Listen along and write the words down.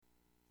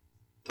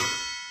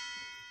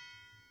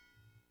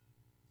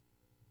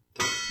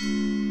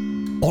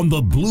on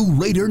the Blue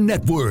Raider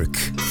Network.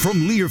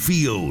 From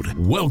Learfield,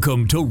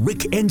 welcome to Rick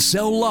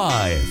Encel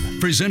Live.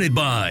 Presented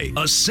by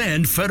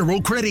Ascend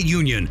Federal Credit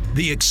Union,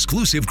 the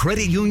exclusive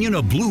credit union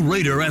of Blue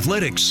Raider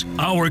Athletics.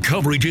 Our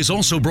coverage is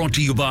also brought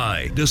to you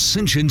by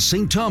Dissension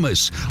St.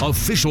 Thomas,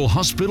 official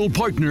hospital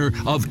partner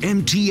of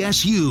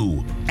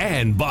MTSU.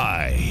 And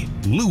by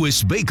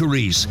Lewis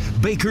Bakeries,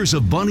 bakers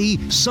of Bunny,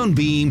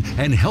 Sunbeam,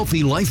 and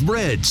Healthy Life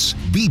Breads.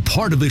 Be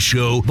part of the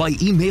show by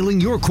emailing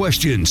your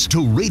questions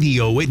to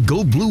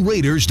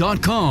radio@goblueraiders.com.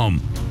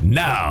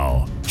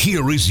 Now,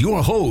 here is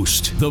your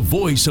host, the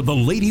voice of the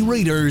Lady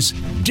Raiders,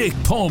 Dick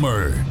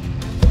Palmer.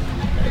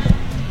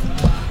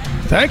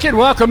 Thank you and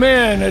welcome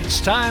in.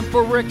 It's time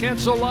for Rick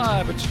Encel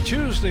Live. It's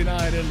Tuesday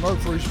night in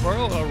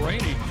Murfreesboro, a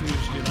rainy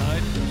Tuesday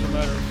night, as a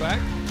matter of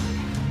fact.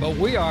 But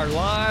we are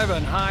live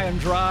and high and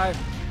dry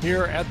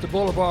here at the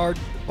Boulevard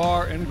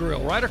Bar and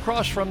Grill, right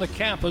across from the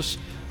campus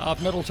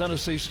of Middle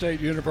Tennessee State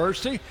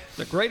University,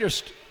 the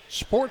greatest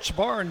sports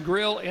bar and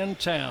grill in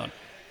town.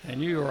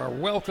 And you are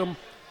welcome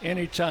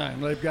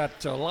anytime. They've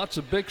got lots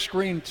of big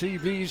screen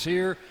TVs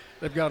here.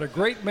 They've got a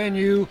great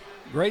menu,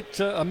 great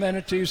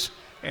amenities,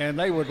 and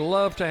they would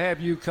love to have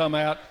you come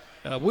out.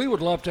 We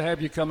would love to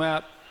have you come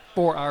out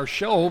for our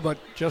show, but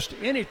just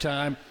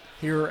anytime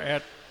here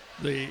at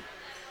the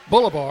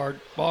Boulevard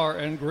Bar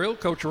and Grill.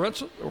 Coach Rick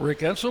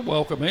Encel,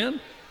 welcome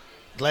in.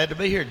 Glad to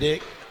be here,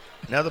 Dick.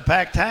 Another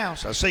packed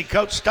house. I see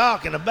Coach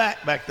Stock in the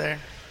back there.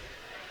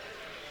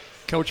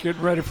 Coach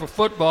getting ready for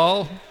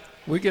football.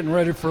 We're getting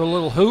ready for a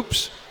little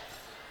hoops.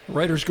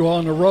 Raiders go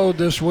on the road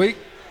this week.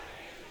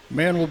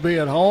 Men will be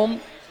at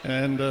home,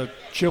 and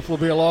Chip will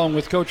be along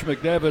with Coach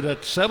McDevitt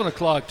at 7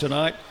 o'clock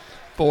tonight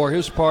for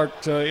his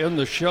part in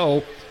the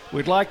show.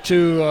 We'd like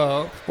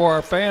to, for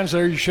our fans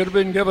there, you should have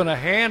been given a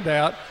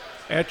handout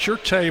at your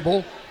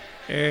table,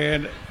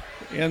 and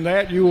in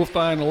that you will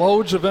find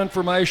loads of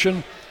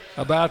information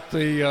about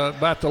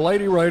the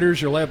Lady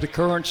Raiders. You'll have the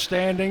current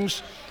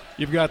standings.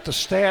 You've got the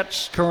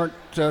current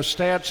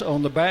stats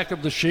on the back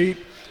of the sheet.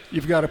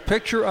 You've got a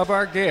picture of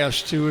our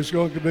guest, who is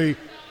going to be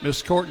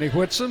Miss Courtney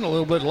Whitson, a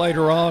little bit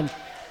later on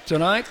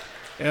tonight.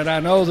 And I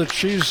know that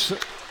she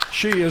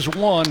is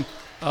one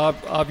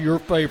of your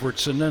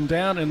favorites. And then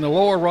down in the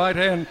lower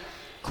right-hand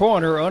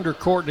corner under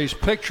Courtney's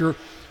picture,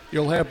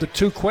 you'll have the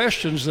two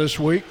questions this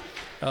week.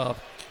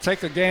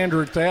 Take a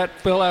gander at that.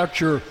 Fill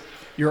out your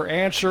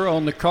answer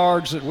on the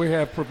cards that we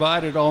have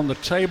provided on the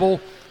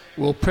table.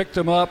 We'll pick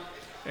them up.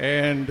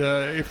 And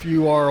if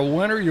you are a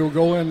winner, you'll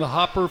go in the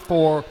hopper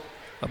for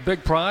a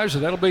big prize,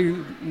 and that'll be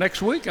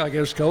next week, I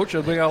guess, Coach.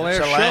 It'll be our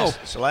last show.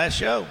 It's the last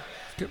show.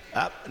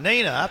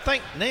 Nina,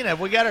 have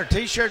we got our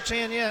T-shirts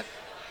in yet?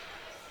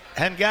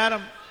 Hadn't got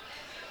them?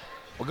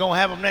 We're going to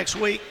have them next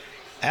week?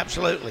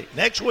 Absolutely.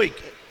 Next week.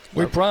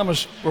 We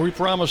promised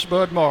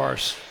Bud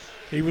Morris.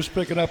 He was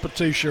picking up a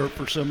T-shirt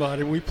for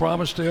somebody. We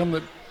promised him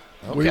that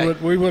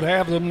we would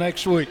have them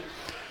next week.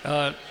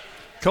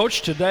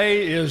 Coach,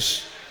 today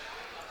is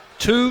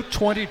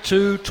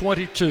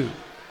 2/22/22.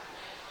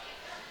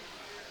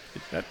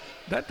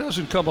 That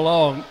doesn't come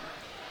along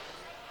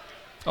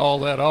all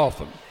that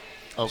often.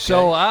 Okay.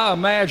 So I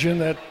imagine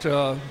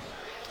that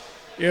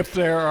if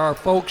there are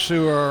folks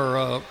who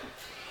are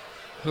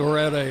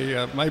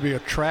at maybe a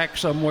track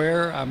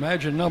somewhere, I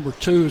imagine number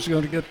 2 is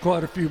going to get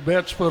quite a few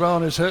bets put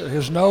on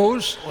his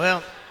nose.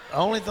 Well, the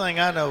only thing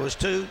I know is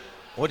 2.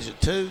 What is it,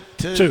 2?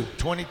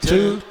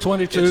 22.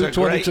 22.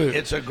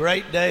 It's a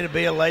great day to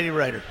be a Lady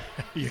Raider.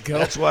 You go.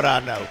 That's what I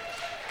know.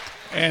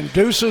 And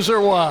deuces are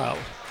wild.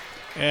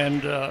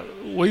 And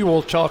we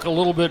will talk a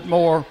little bit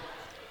more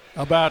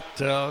about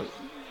the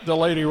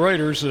Lady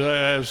Raiders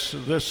as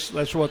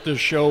that's what this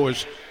show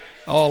is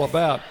all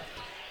about.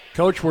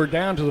 Coach, we're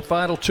down to the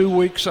final 2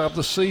 weeks of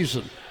the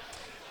season.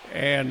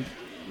 And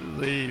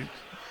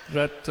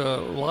that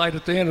light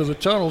at the end of the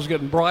tunnel is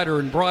getting brighter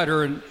and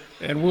brighter,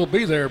 and we'll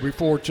be there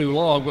before too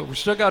long, but we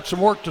still got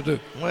some work to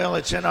do. Well,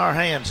 it's in our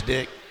hands,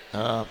 Dick,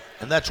 and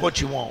that's what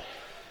you want.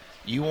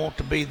 You want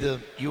to be the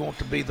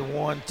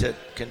one that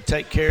can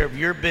take care of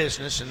your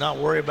business and not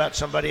worry about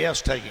somebody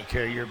else taking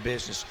care of your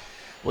business.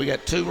 We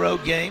got 2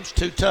 road games,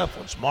 2 tough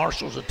ones.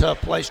 Marshall's a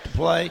tough place to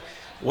play.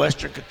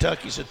 Western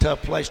Kentucky's a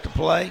tough place to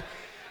play.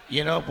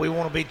 You know, if we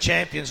want to be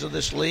champions of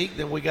this league,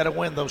 then we got to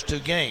win those 2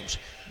 games.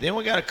 Then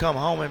we got to come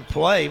home and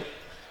play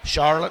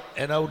Charlotte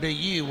and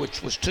ODU,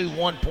 which was 2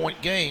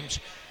 one-point games,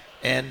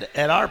 and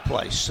at our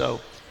place. So,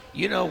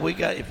 you know,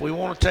 if we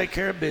want to take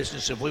care of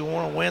business, if we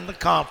want to win the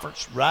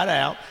conference right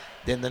out,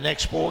 then the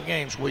next 4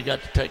 games we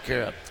got to take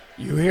care of.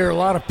 You hear a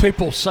lot of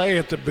people say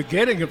at the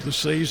beginning of the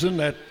season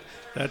that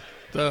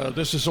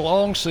this is a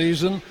long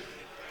season.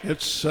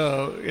 It's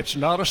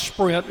not a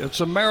sprint.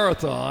 It's a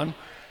marathon.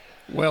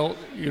 Well,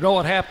 you know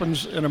what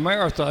happens in a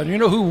marathon. You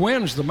know who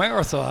wins the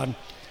marathon?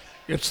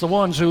 It's the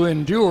ones who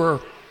endure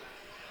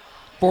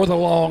for the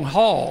long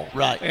haul.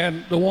 Right.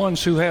 And the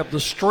ones who have the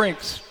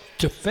strength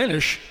to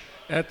finish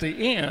at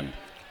the end.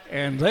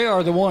 And they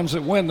are the ones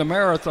that win the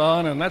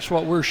marathon, and that's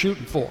what we're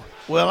shooting for.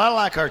 Well, I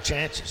like our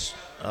chances.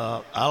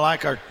 I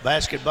like our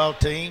basketball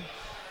team.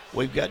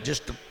 We've got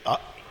just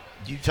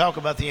you talk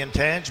about the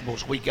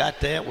intangibles. We got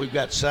that. We've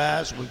got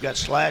size. We've got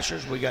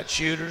slashers. We got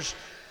shooters.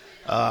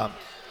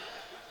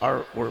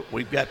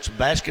 We've got some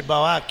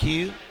basketball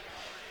IQ.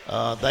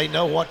 They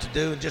know what to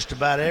do in just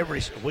about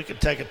every. We could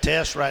take a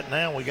test right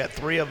now. We got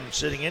 3 of them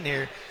sitting in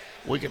here.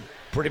 We can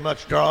pretty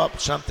much draw up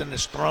something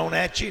that's thrown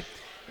at you,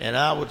 and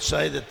I would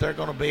say that they're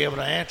going to be able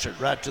to answer it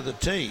right to the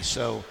T.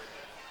 So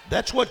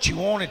that's what you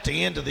want at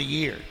the end of the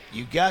year.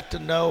 You got to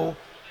know,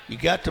 you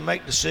got to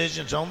make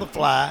decisions on the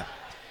fly,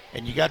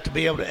 and you got to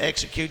be able to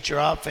execute your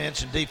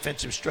offense and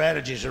defensive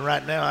strategies. And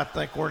right now I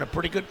think we're in a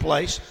pretty good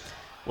place.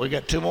 We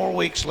got 2 more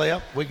weeks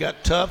left. We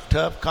got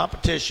tough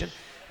competition.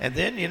 And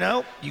then,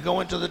 you go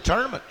into the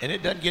tournament, and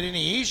it doesn't get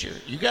any easier.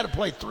 You got to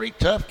play 3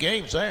 tough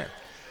games there.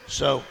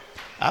 So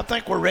I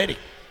think we're ready.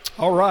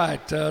 All right,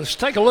 let's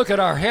take a look at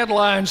our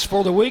headlines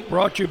for the week,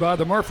 brought to you by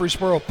the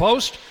Murfreesboro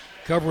Post,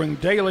 covering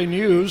daily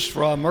news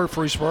from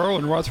Murfreesboro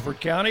and Rutherford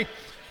County.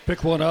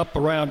 Pick one up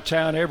around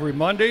town every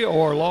Monday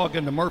or log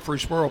into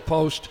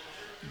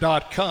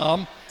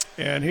murfreesboropost.com.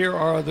 And here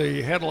are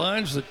the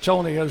headlines that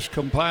Tony has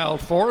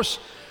compiled for us.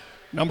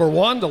 Number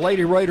 1, the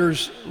Lady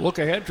Raiders look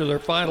ahead to their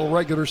final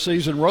regular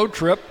season road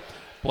trip,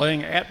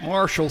 playing at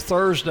Marshall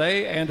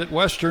Thursday and at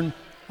Western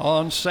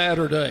on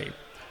Saturday.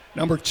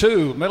 Number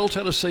 2, Middle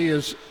Tennessee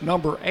is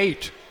number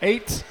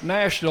 8th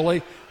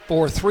nationally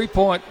for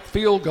 3-point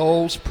field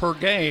goals per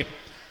game.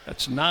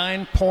 That's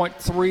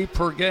 9.3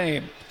 per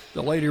game.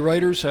 The Lady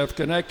Raiders have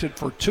connected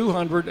for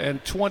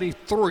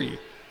 223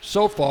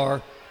 so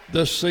far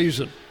this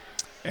season.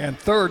 And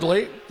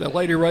thirdly, the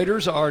Lady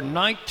Raiders are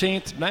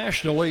 19th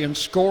nationally in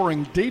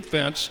scoring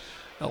defense,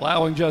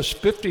 allowing just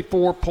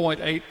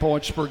 54.8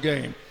 points per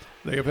game.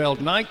 They have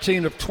held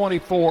 19 of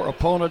 24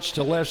 opponents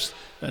to less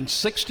than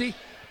 60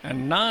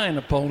 and 9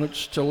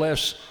 opponents to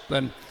less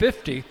than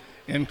 50,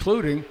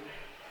 including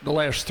the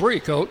last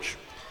 3, Coach.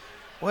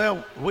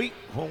 Well,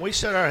 when we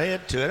set our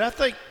head to it, I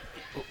think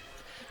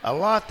a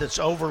lot that's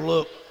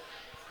overlooked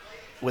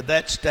with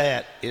that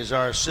stat is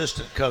our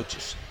assistant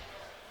coaches.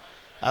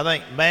 I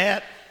think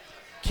Matt,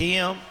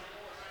 Kim,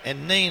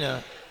 and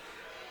Nina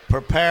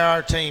prepare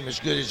our team as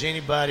good as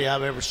anybody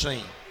I've ever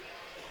seen.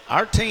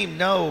 Our team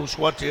knows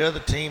what the other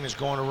team is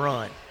going to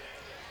run,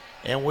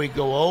 and we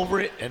go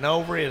over it and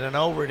over it and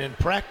over it in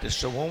practice.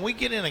 So when we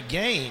get in a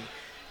game,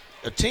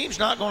 the team's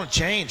not going to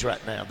change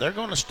right now. They're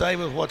going to stay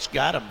with what's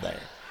got them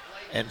there.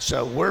 And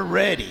so we're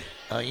ready.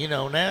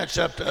 Now it's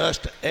up to us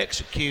to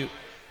execute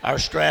our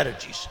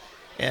strategies,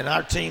 and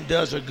our team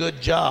does a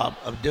good job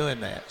of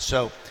doing that.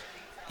 So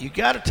you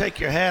got to take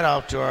your hat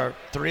off to our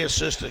 3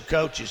 assistant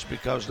coaches,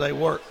 because they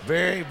work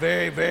very,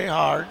 very, very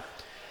hard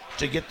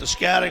to get the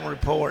scouting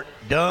report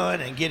done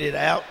and get it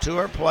out to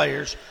our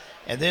players,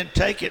 and then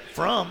take it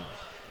from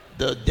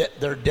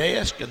their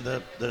desk and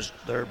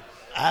their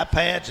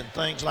iPads and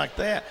things like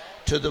that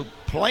to the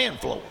playing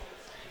floor.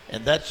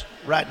 And that's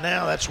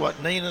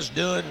what Nina's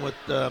doing with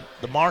the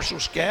Marshall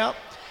Scout.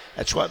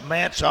 That's what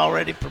Matt's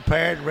already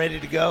prepared and ready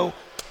to go.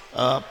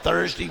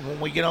 Thursday,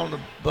 when we get on the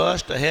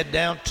bus to head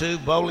down to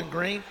Bowling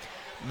Green,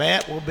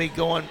 Matt will be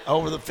going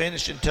over the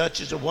finishing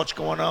touches of what's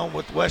going on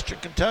with Western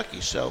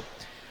Kentucky. So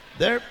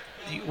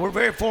we're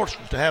very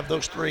fortunate to have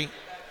those 3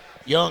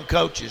 young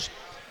coaches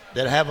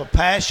that have a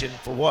passion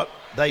for what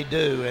they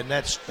do, and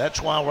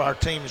that's why our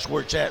team is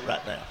where it's at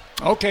right now.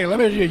 Okay,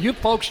 you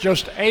folks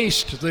just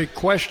aced the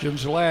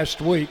questions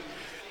last week.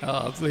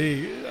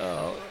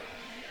 The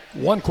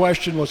one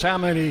question was how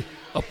many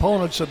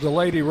opponents of the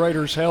Lady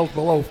Raiders held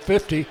below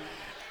 50,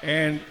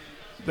 and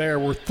there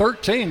were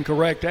 13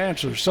 correct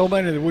answers. So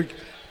many that we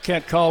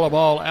can't call them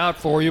all out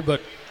for you,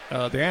 but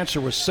the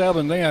answer was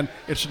 7 then.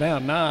 It's now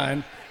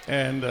 9,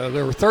 and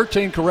there were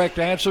 13 correct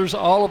answers.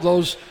 All of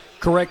those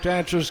correct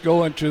answers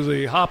go into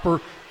the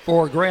hopper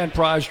for a grand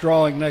prize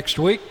drawing next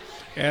week.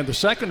 And the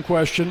second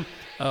question,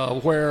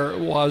 where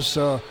was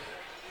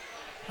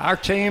our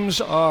teams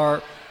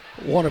are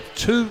one of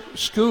 2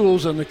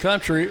 schools in the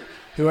country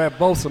who have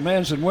both the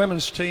men's and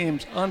women's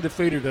teams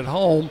undefeated at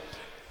home.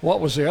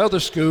 What was the other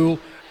school?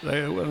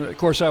 Of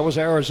course, that was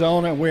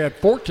Arizona, and we had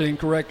 14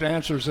 correct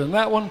answers in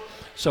that one.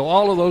 So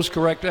all of those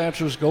correct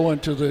answers go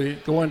into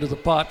the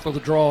pot for the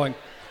drawing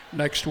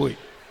next week.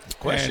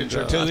 Questions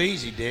are too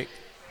easy, Dick.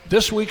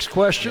 This week's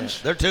questions.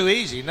 Yeah, they're too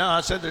easy. No,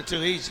 I said they're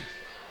too easy.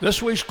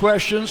 This week's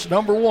questions,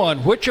 number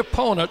 1, which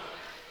opponent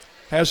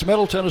has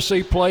Middle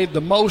Tennessee played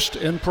the most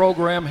in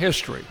program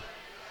history?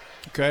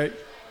 Okay.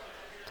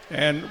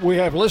 And we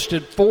have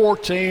listed 4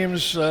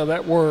 teams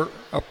that were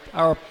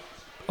our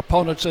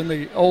opponents in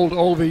the old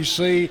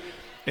OVC,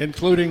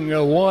 including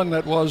one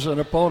that was an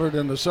opponent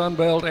in the Sun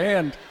Belt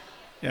and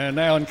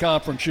now in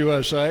Conference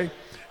USA.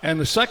 And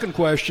the second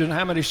question,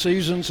 how many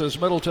seasons has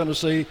Middle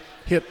Tennessee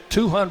hit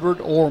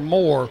 200 or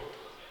more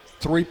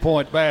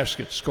 3-point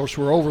baskets? Of course,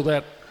 we're over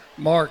that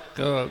mark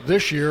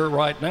this year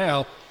right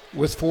now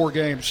with 4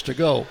 games to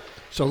go.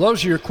 So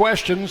those are your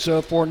questions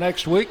for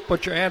next week.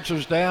 Put your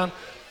answers down.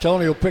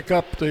 Tony will pick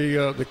up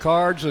the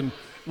cards and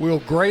we'll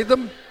grade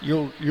them.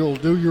 You'll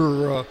do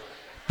your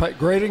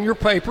grading your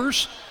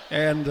papers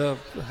and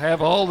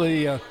have all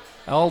the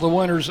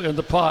winners in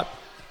the pot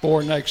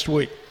for next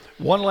week.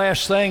 One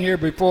last thing here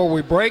before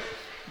we break.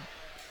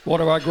 One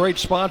of our great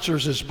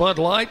sponsors is Bud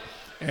Light,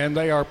 and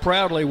they are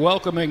proudly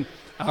welcoming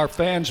our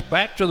fans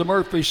back to the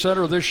Murphy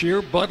Center this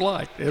year. Bud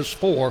Light is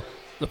for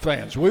the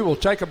fans. We will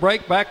take a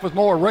break. Back with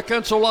more Rick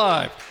Ensel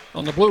Live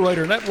on the Blue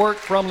Raider Network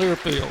from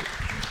Learfield.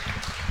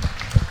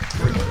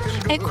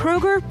 At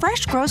Kroger,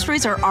 fresh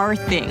groceries are our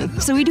thing,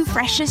 so we do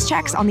freshness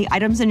checks on the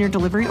items in your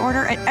delivery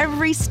order at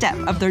every step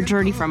of their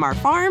journey from our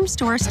farms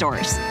to our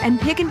stores.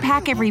 And pick and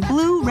pack every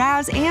blue,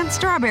 raz, and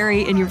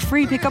strawberry in your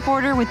free pickup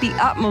order with the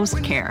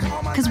utmost care.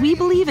 Because we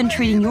believe in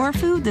treating your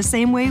food the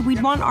same way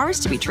we'd want ours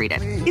to be treated.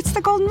 It's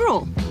the golden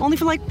rule, only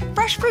for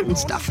fresh fruit and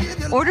stuff.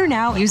 Order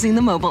now using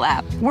the mobile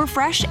app. We're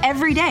fresh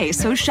every day,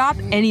 so shop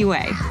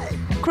anyway.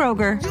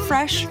 Kroger,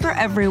 fresh for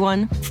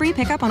everyone. Free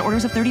pickup on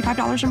orders of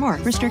 $35 or more.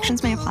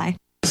 Restrictions may apply.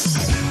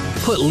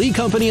 Put Lee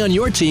Company on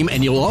your team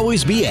and you'll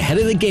always be ahead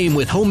of the game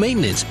with home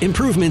maintenance,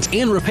 improvements,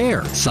 and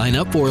repair. Sign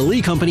up for a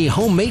Lee Company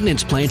home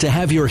maintenance plan to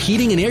have your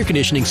heating and air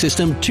conditioning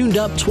system tuned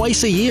up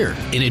twice a year.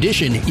 In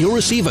addition, you'll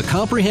receive a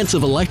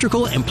comprehensive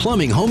electrical and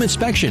plumbing home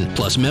inspection,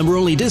 plus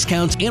member-only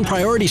discounts and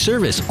priority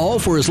service, all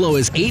for as low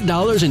as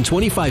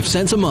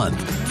 $8.25 a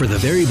month. For the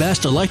very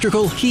best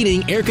electrical,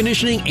 heating, air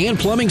conditioning, and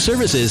plumbing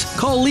services,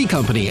 call Lee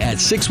Company at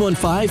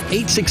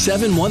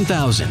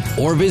 615-867-1000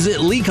 or visit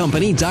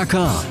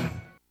leecompany.com.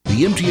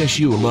 The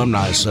MTSU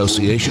Alumni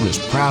Association is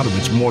proud of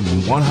its more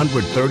than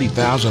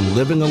 130,000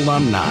 living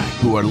alumni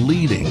who are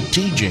leading,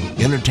 teaching,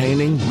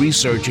 entertaining,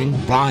 researching,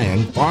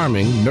 flying,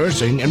 farming,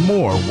 nursing, and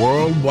more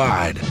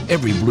worldwide.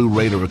 Every Blue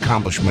Raider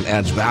accomplishment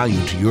adds value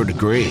to your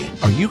degree.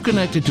 Are you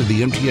connected to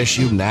the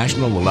MTSU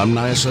National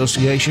Alumni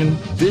Association?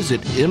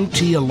 Visit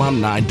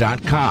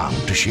mtalumni.com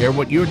to share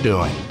what you're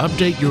doing,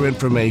 update your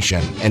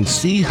information, and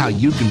see how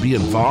you can be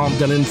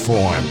involved and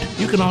informed.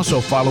 You can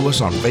also follow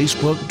us on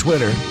Facebook,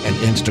 Twitter, and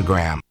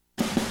Instagram.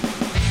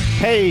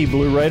 Hey,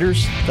 Blue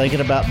Raiders,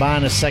 thinking about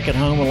buying a second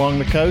home along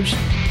the coast?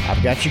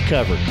 I've got you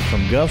covered.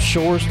 From Gulf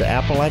Shores to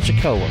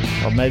Apalachicola,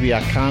 or maybe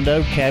a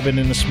condo cabin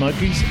in the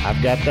Smokies,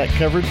 I've got that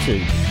covered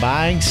too.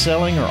 Buying,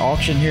 selling, or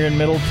auction here in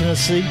Middle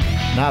Tennessee?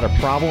 Not a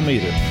problem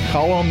either.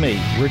 Call on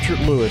me, Richard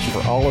Lewis,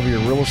 for all of your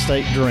real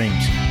estate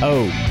dreams.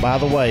 Oh, by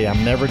the way,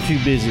 I'm never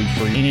too busy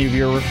for any of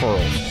your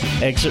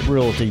referrals. Exit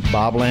Realty,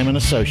 Bob Lamb &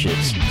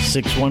 Associates,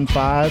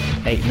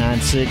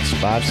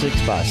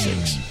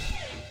 615-896-5656.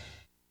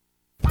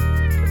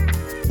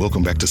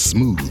 Welcome back to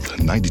Smooth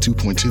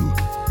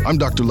 92.2. I'm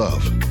Dr.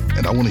 Love,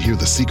 and I want to hear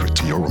the secret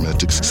to your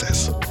romantic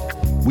success.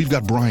 We've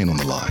got Brian on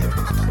the line.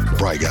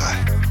 Bright guy.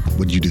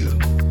 What'd you do?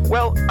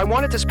 Well, I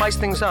wanted to spice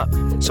things up,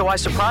 so I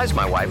surprised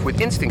my wife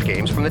with instant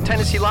games from the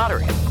Tennessee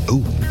Lottery.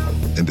 Ooh,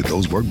 and did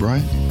those work,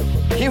 Brian?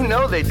 You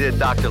know they did,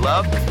 Dr.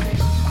 Love.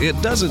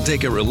 It doesn't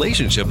take a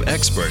relationship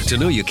expert to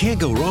know you can't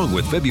go wrong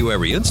with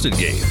February instant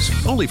games.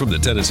 Only from the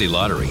Tennessee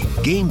Lottery.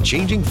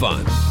 Game-changing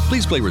fun.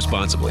 Please play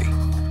responsibly.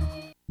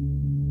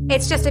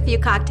 It's just a few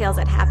cocktails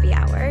at happy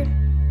hour.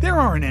 There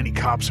aren't any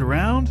cops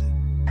around.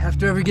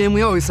 After every game,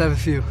 we always have a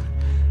few.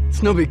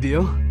 It's no big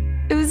deal.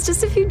 It was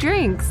just a few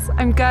drinks.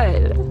 I'm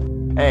good.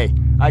 Hey,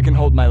 I can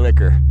hold my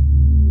liquor.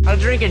 I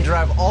drink and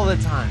drive all the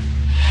time.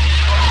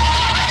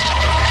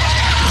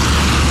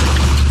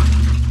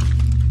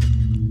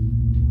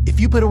 If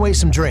you put away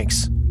some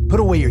drinks,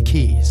 put away your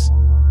keys.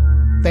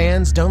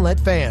 Fans don't let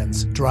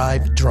fans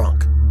drive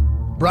drunk.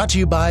 Brought to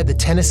you by the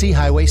Tennessee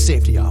Highway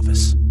Safety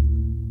Office.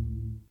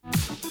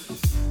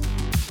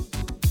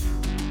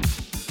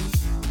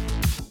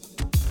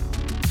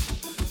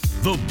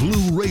 The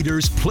Blue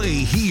Raiders play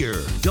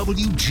here.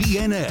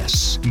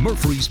 WGNS,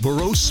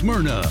 Murfreesboro,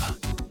 Smyrna.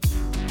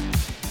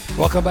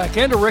 Welcome back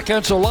into Rick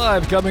Ensel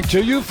Live, coming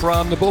to you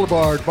from the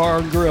Boulevard Bar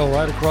and Grill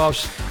right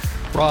across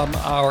from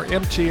our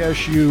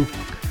MTSU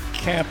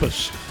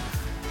campus.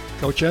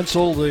 Coach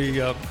Ensel,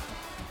 the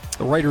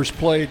Raiders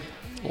played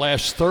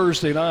last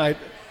Thursday night,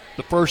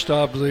 the first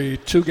of the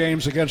two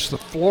games against the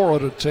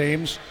Florida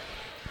teams.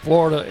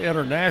 Florida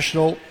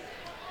International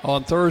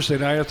on Thursday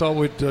night. I thought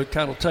we'd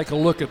kind of take a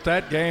look at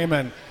that game,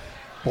 and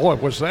boy,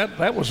 was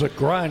that was a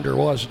grinder,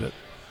 wasn't it?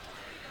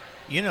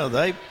 You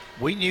know,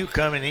 we knew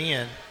coming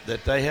in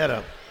that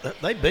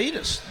they beat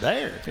us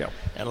there. Yeah.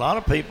 And a lot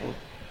of people,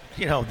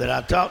 you know, that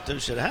I talked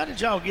to said, how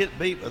did y'all get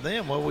beat by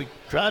them? Well, we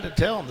tried to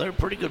tell them they're a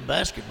pretty good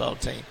basketball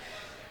team,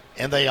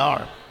 and they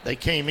are. They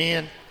came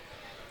in,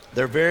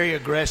 they're very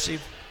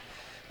aggressive,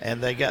 and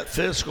they got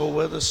physical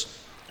with us,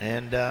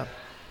 and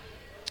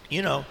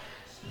you know,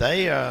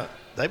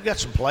 they've got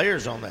some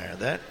players on there.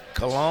 That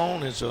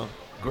Cologne is a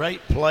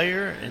great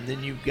player, and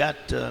then you've got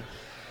the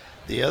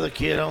other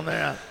kid on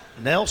there,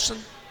 Nelson.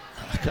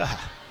 God,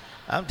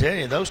 I'm telling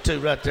you, those two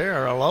right there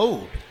are a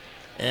load.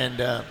 And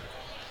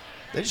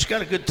they just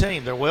got a good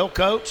team. They're well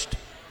coached.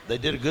 They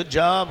did a good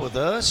job with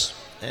us.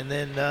 And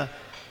then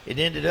it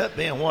ended up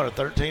being, a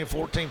 13 or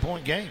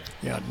 14-point game.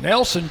 Yeah,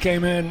 Nelson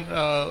came in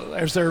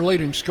as their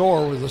leading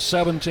scorer with a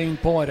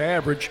 17-point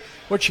average.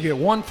 What, you get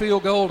one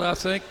field goal, I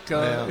think,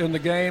 in the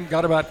game.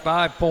 Got about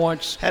 5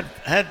 points.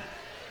 Had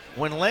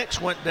when Lex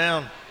went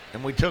down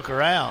and we took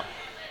her out,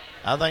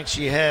 I think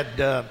she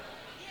had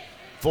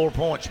 4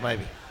 points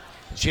maybe.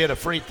 She had a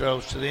free throw,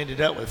 so they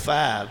ended up with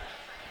 5.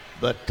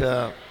 But,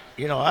 I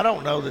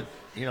don't know that,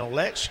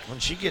 Lex, when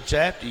she gets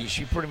after you,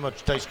 she pretty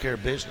much takes care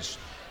of business.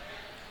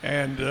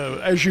 And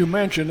as you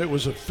mentioned, it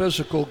was a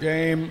physical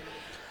game,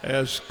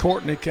 as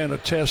Courtney can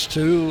attest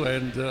to.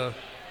 And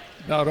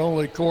not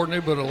only Courtney,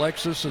 but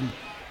Alexis and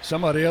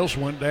somebody else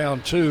went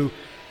down too.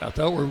 I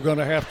thought we were going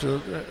to have to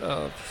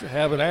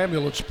have an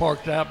ambulance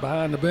parked out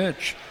behind the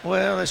bench.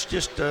 Well, it's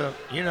just,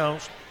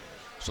 it's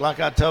like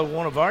I told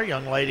one of our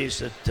young ladies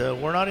that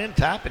we're not in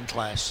typing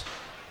class.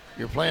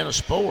 You're playing a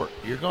sport.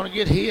 You're going to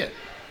get hit.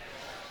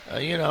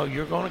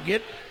 You're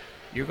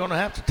going to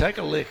have to take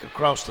a lick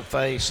across the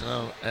face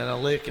and a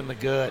lick in the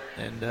gut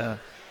and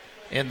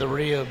in the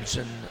ribs.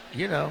 And,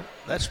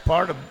 that's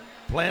part of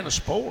playing a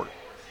sport.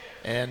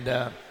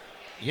 And,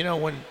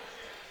 when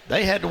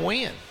they had to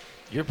win,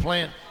 you're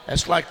playing.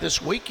 That's like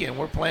this weekend.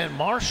 We're playing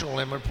Marshall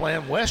and we're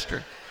playing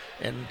Western.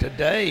 And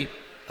today,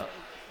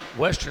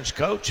 Western's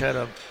coach had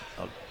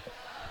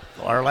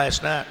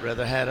last night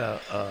had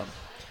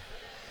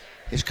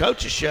his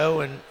coach's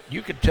show, and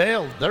you could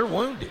tell they're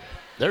wounded.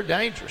 They're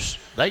dangerous.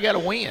 They got to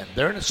win.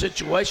 They're in a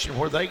situation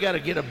where they got to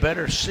get a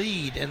better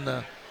seed in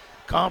the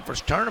conference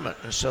tournament.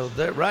 And so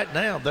right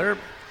now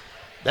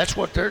that's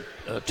what they're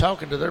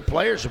talking to their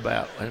players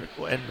about.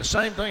 And the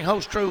same thing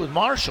holds true with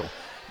Marshall.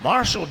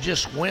 Marshall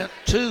just went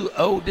to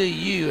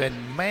ODU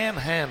and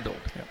manhandled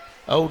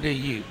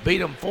ODU, beat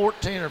them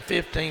 14 or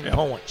 15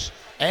 points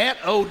at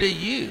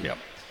ODU. Yep.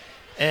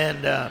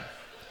 And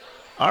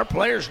our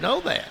players know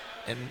that.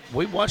 And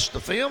we watched the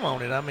film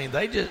on it. I mean,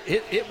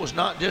 it was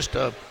not just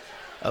a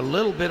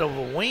little bit of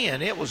a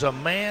win. It was a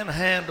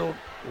manhandled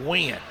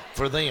win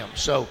for them.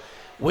 So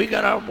we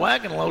got our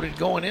wagon loaded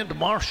going into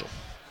Marshall.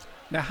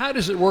 Now, how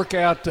does it work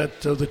out that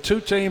the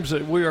two teams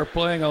that we are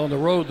playing on the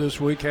road this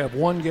week have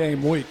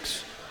one-game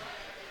weeks?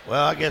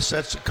 Well, I guess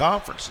that's the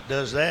conference that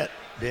does that,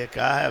 Dick.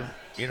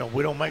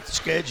 We don't make the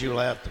schedule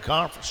out. The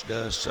conference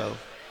does. So,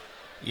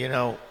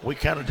 we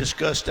kind of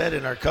discussed that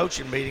in our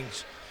coaching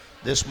meetings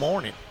this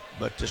morning.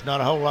 But there's not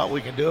a whole lot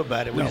we can do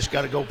about it. We just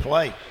got to go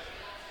play.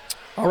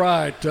 All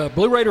right.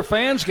 Blue Raider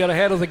fans, get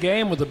ahead of the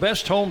game with the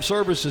best home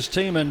services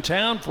team in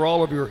town for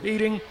all of your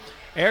heating,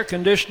 air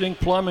conditioning,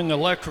 plumbing,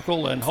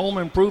 electrical, and home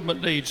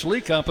improvement needs. Lee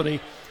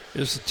Company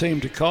is the team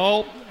to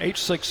call,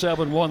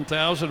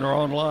 867-1000 or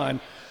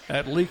online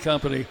at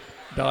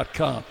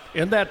leecompany.com.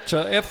 In that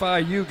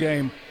FIU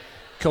game,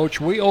 Coach,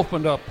 we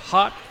opened up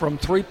hot from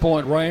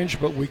three-point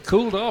range, but we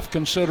cooled off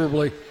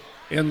considerably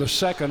in the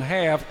second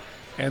half,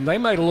 and they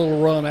made a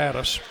little run at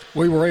us.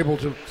 We were able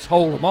to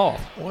hold them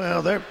off.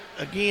 Well, they're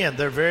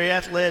very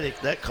athletic.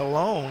 That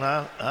Cologne,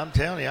 I'm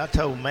telling you, I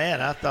told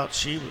Matt, I thought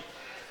she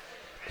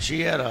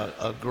had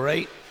a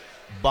great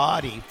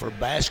body for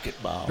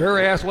basketball.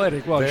 Very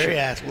athletic, wasn't she? Very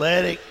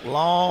athletic,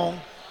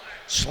 long,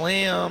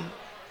 slim,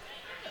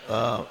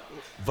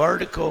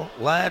 vertical,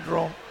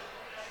 lateral,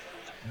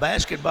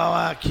 basketball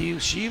IQ.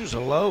 She was a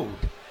load.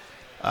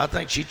 I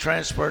think she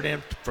transferred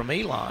in from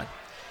Elon.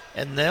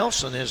 And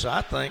Nelson is,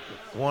 I think,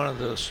 one of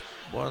the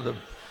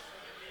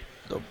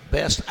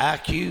best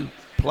IQ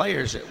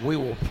players that we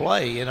will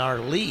play in our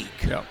league.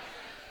 Yeah.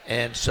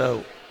 And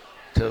so,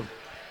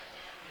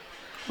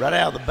 right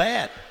out of the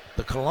bat,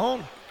 the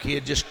Cologne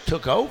kid just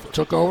took over.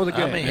 Took over the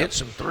game. I mean, hit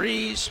some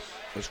threes,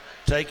 was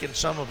taking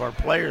some of our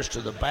players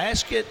to the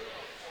basket.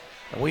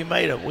 And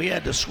we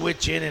had to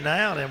switch in and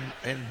out,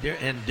 and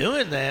in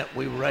doing that,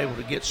 we were able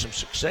to get some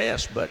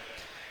success. But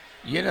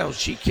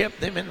she kept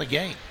them in the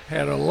game.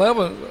 Had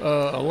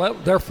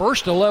 11 their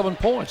first 11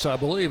 points, I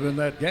believe, in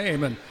that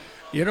game. And,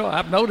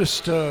 I've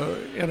noticed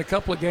in a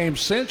couple of games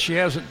since she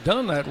hasn't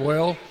done that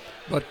well,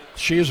 but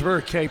she is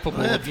very capable.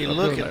 Well, if you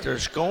look at their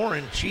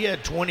scoring, she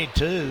had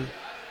 22,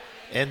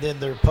 and then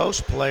their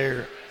post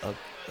player,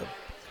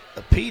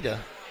 Apita,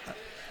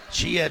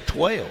 she had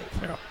 12.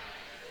 Yeah.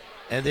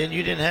 And then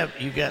you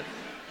got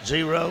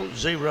 0,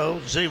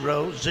 0,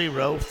 0,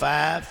 0,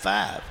 5,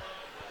 5.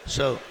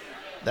 So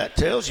that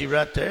tells you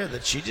right there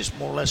that she just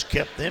more or less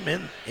kept them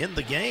in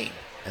the game.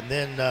 And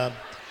then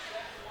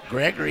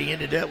Gregory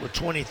ended up with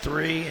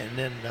 23, and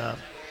then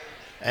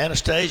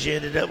Anastasia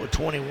ended up with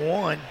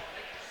 21,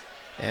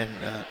 and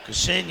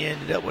Ksenia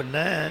ended up with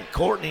 9.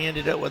 Courtney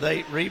ended up with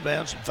 8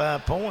 rebounds and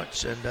 5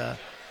 points. And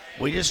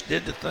we just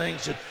did the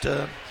things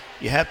that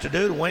you have to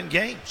do to win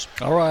games.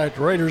 All right,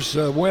 Raiders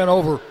win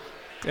over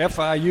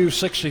FIU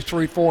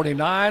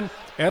 63-49.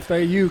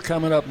 FAU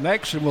coming up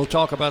next, and we'll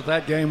talk about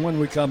that game when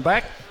we come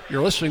back.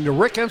 You're listening to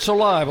Rick Ensel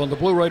Live on the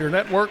Blue Raider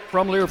Network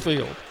from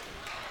Learfield.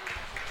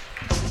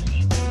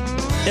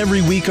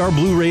 Every week, our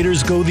Blue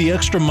Raiders go the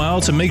extra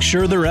mile to make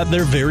sure they're at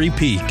their very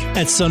peak.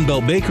 At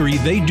Sunbelt Bakery,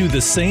 they do the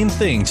same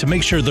thing to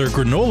make sure their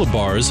granola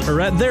bars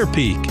are at their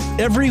peak.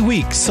 Every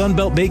week,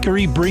 Sunbelt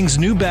Bakery brings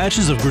new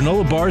batches of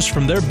granola bars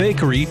from their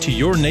bakery to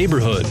your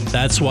neighborhood.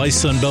 That's why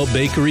Sunbelt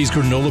Bakery's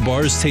granola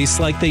bars taste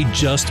like they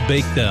just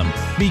baked them.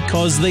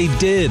 Because they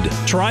did.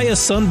 Try a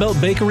Sunbelt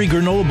Bakery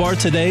granola bar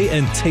today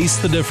and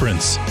taste the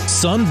difference.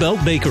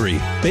 Sunbelt Bakery.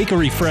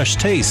 Bakery fresh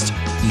taste.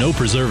 No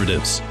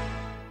preservatives.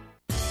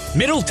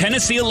 Middle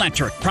Tennessee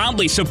Electric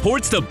proudly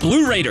supports the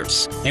Blue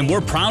Raiders, and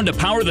we're proud to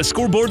power the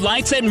scoreboard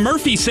lights at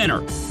Murphy Center.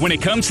 When it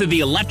comes to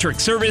the electric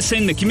service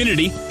in the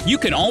community, you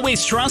can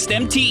always trust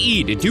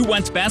MTE to do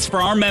what's best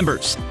for our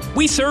members.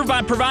 We serve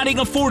by providing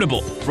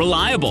affordable,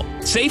 reliable,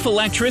 safe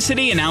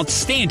electricity and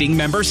outstanding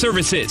member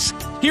services.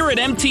 Here at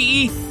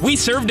MTE, we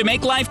serve to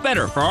make life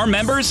better for our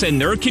members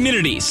and their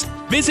communities.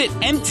 Visit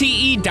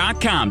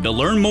MTE.com to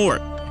learn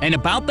more. And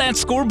about that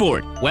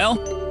scoreboard, well,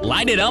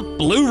 light it up,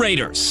 Blue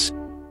Raiders.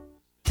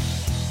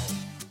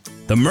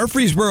 The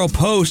Murfreesboro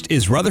Post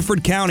is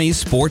Rutherford County's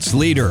sports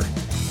leader.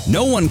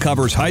 No one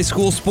covers high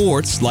school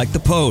sports like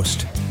the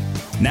Post.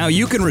 Now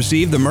you can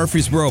receive the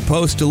Murfreesboro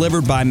Post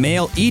delivered by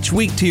mail each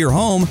week to your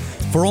home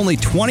for only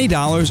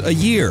 $20 a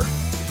year.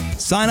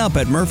 Sign up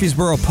at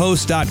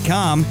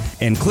murfreesboropost.com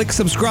and click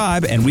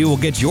subscribe, and we will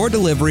get your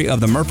delivery of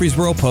the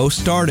Murfreesboro Post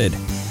started.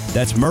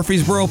 That's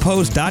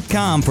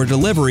murfreesboropost.com for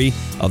delivery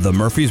of the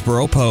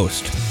Murfreesboro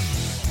Post.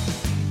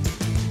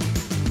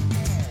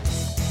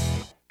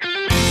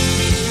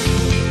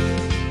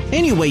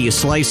 Any way you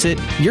slice it,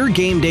 your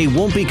game day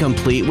won't be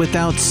complete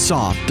without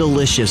soft,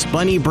 delicious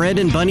bunny bread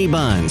and bunny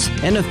buns,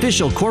 an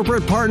official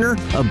corporate partner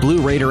of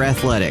Blue Raider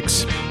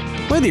Athletics.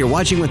 Whether you're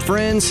watching with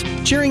friends,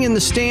 cheering in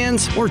the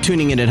stands, or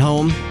tuning in at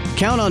home,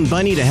 count on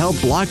Bunny to help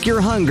block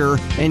your hunger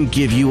and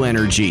give you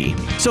energy.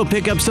 So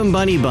pick up some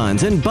bunny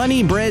buns and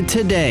bunny bread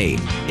today.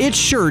 It's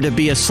sure to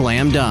be a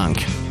slam dunk.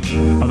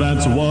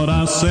 That's what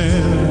I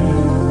said.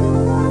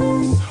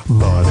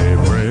 Bunny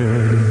bread.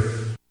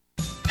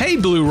 Hey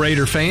Blue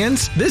Raider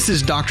fans, this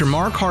is Dr.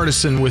 Mark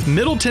Hardison with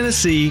Middle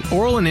Tennessee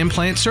Oral and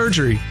Implant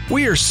Surgery.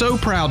 We are so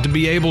proud to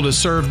be able to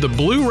serve the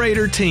Blue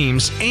Raider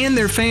teams and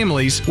their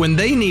families when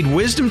they need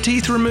wisdom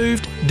teeth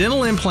removed,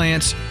 dental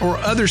implants, or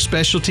other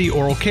specialty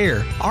oral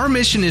care. Our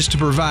mission is to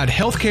provide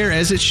health care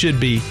as it should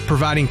be,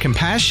 providing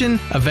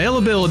compassion,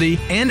 availability,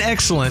 and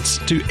excellence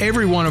to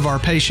every one of our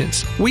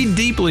patients. We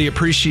deeply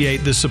appreciate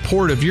the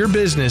support of your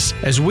business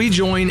as we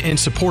join in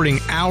supporting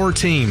our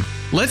team.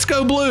 Let's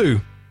go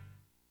Blue!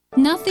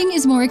 Nothing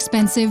is more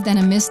expensive than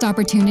a missed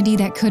opportunity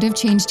that could have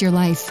changed your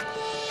life.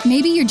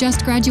 Maybe you're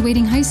just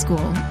graduating high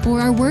school, or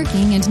are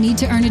working and need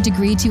to earn a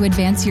degree to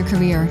advance your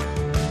career.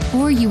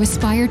 Or you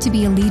aspire to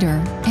be a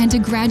leader, and a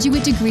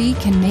graduate degree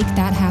can make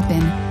that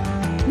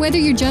happen. Whether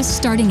you're just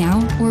starting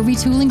out or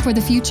retooling for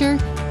the future,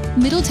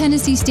 Middle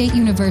Tennessee State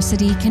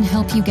University can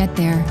help you get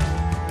there.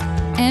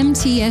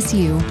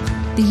 MTSU,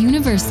 the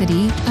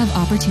University of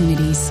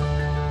Opportunities.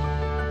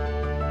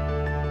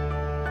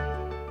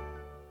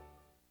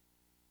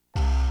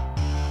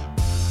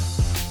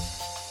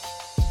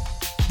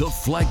 The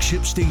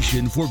flagship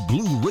station for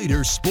Blue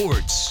Raider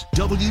sports,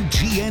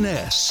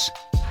 WGNS.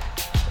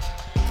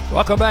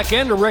 Welcome back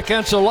into Rick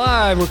Hensel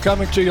Live. We're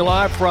coming to you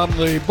live from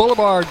the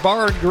Boulevard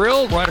Bar and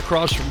Grill right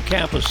across from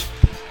campus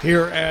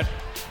here at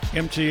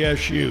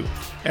MTSU.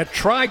 At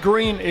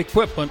Tri-Green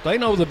Equipment, they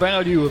know the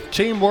value of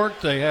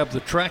teamwork. They have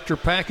the tractor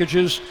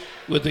packages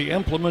with the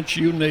implements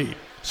you need.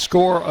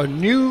 Score a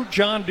new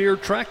John Deere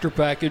tractor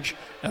package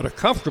at a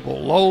comfortable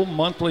low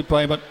monthly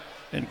payment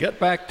and get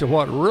back to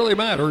what really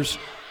matters,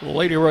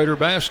 Lady Raider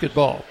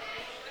basketball.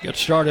 Get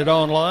started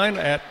online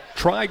at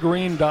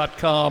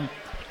trygreen.com.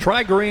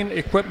 Tri-Green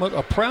Equipment,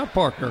 a proud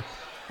partner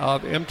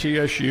of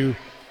MTSU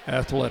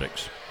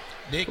Athletics.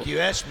 Dick, you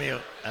asked me,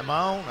 am I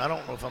on? I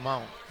don't know if I'm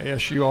on.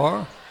 Yes, you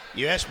are.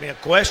 You asked me a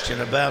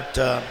question about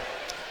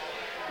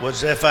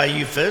was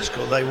FIU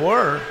physical. They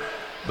were,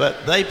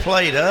 but they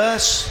played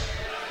us.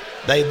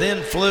 They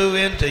then flew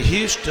into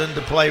Houston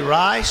to play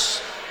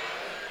Rice.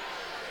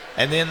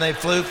 And then they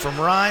flew from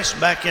Rice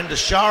back into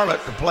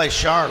Charlotte to play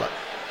Charlotte.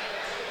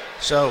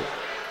 So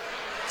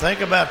think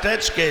about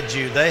that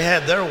schedule. They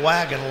had their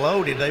wagon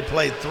loaded. They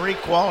played 3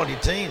 quality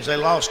teams. They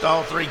lost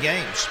all 3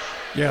 games.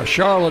 Yeah,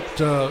 Charlotte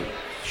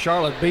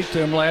beat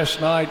them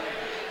last night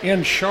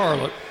in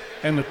Charlotte,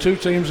 and the 2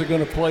 teams are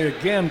going to play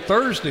again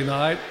Thursday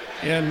night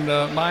in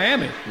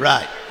Miami.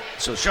 Right.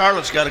 So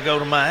Charlotte's got to go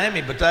to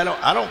Miami, but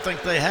I don't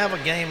think they have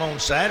a game on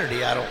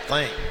Saturday, I don't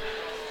think.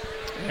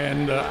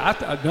 And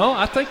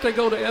I think they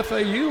go to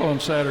FAU on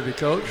Saturday,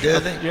 Coach. Do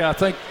they? Yeah, I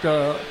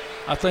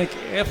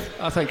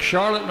think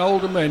Charlotte and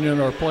Old Dominion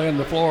are playing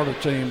the Florida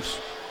teams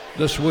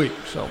this week.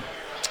 So,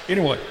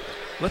 anyway,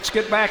 let's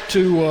get back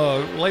to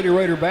Lady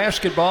Raider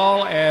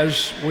basketball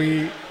as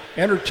we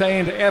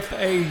entertained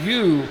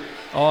FAU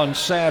on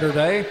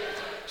Saturday,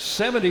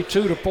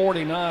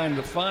 72-49,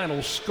 the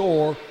final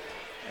score.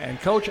 And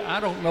Coach,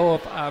 I don't know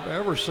if I've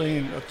ever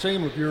seen a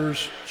team of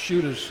yours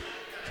shoot as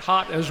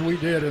hot as we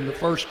did in the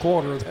first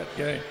quarter of that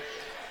game.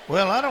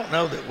 Well, I don't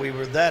know that we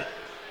were that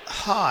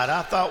hot.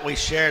 I thought we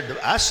shared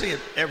I see it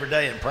every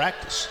day in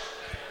practice.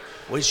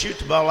 We shoot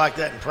the ball like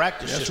that in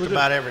practice just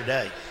about every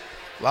day.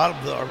 A lot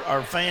of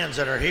our fans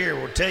that are here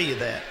will tell you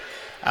that.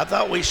 I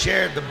thought we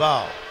shared the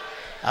ball.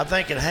 I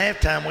think at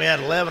halftime we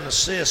had 11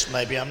 assists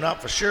maybe. I'm not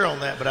for sure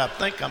on that, but I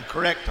think I'm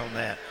correct on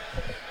that.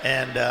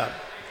 And,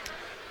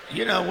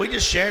 we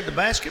just shared the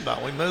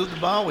basketball. We moved the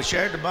ball. We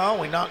shared the ball.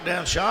 We knocked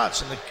down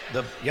shots. And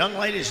the young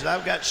ladies that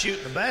I've got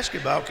shooting the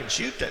basketball can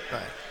shoot that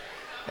thing.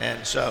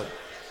 And so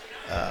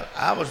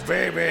I was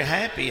very, very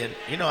happy. And,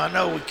 I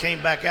know we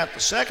came back out the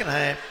second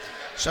half.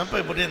 Some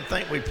people didn't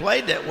think we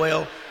played that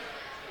well.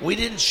 We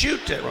didn't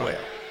shoot that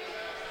well.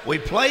 We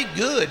played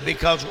good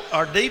because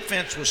our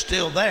defense was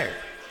still there.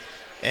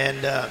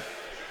 And,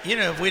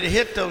 if we'd have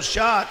hit those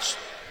shots,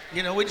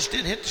 we just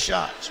didn't hit the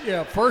shots.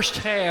 Yeah, first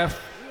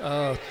half,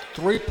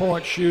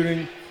 3-point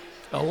shooting,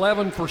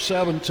 11 for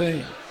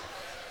 17.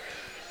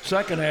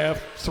 Second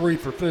half, 3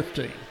 for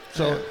 15.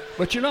 So,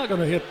 but you're not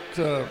going to hit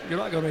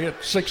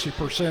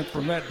 60%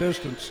 from that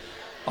distance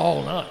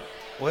all night.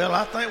 Well,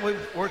 I think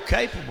we're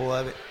capable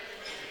of it.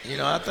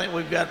 I think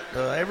we've got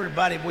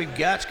everybody we've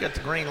got's got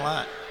the green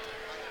light,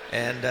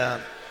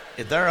 and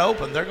if they're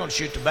open, they're going to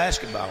shoot the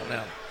basketball.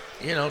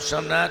 Now,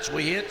 some nights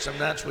we hit, some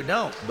nights we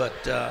don't, but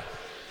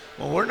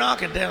when we're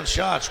knocking down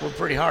shots, we're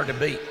pretty hard to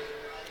beat.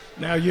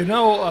 Now,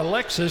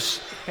 Alexis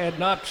had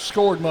not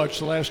scored much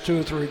the last 2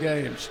 or 3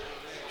 games.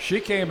 She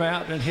came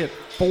out and hit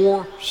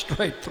 4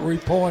 straight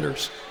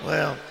 3-pointers.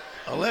 Well,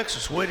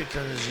 Alexis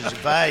Whittington is as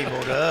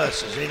valuable to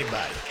us as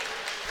anybody.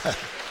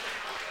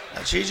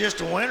 She's just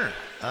a winner.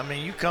 I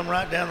mean, you come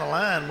right down the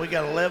line. We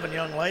got 11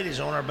 young ladies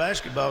on our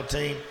basketball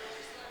team.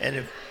 And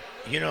if,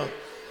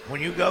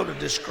 when you go to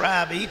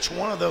describe each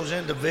one of those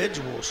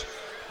individuals,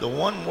 the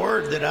one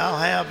word that I'll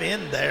have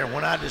in there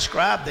when I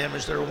describe them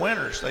is they're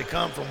winners. They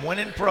come from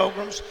winning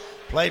programs,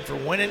 played for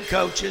winning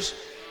coaches.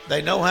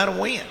 They know how to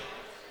win.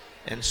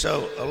 And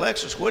so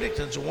Alexis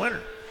Whittington's a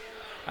winner.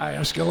 I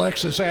asked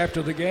Alexis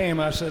after the game,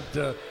 I said,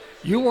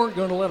 you weren't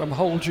going to let them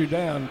hold you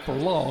down for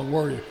long,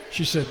 were you?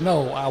 She said,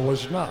 no, I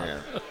was not.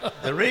 Yeah.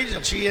 The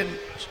reason she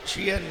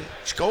hadn't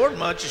scored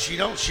much is she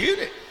don't shoot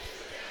it.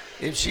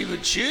 If she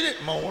would shoot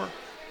it more,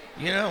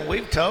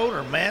 we've told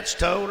her, Matt's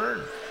told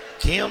her,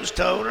 Kim's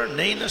told her,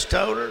 Nina's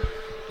told her,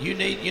 you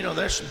need,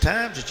 there's some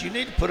times that you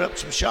need to put up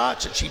some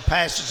shots and she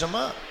passes them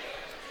up.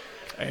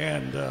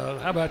 And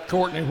how about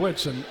Courtney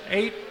Whitson?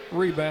 8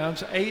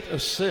 rebounds, 8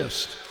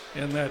 assists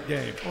in that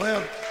game.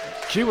 Well,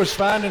 she was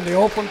finding the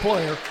open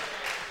player.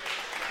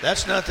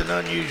 That's nothing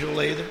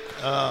unusual either.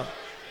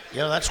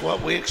 That's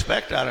what we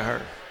expect out of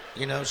her.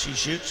 She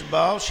shoots the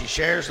ball, she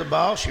shares the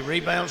ball, she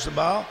rebounds the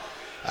ball.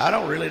 I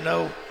don't really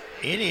know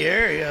any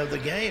area of the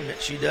game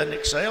that she doesn't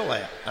excel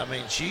at. I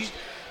mean, she's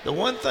the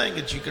one thing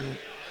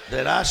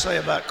that I say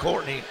about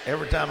Courtney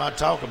every time I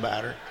talk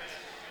about her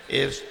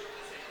is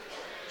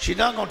she's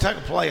not going to take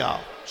a play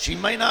off. She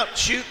may not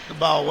shoot the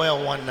ball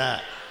well one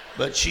night,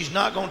 but she's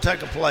not going to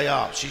take a play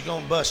off. She's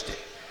going to bust it.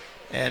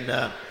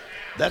 And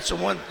that's the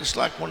one. It's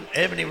like when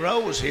Ebony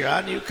Rowe was here.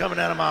 I knew coming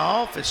out of my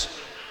office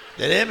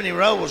that Ebony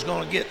Rowe was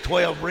going to get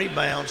 12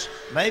 rebounds,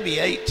 maybe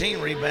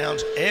 18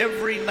 rebounds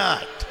every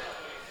night.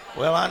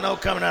 Well, I know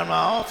coming out of my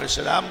office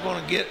that I'm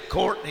going to get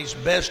Courtney's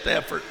best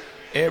effort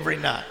every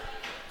night.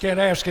 Can't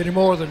ask any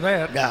more than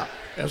that. No.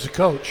 As a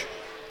coach.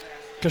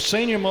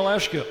 Ksenia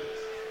Maleshka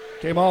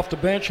came off the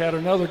bench, had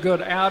another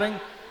good outing,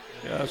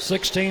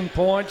 16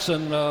 points,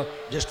 and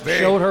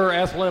showed her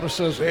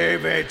athleticism. Very,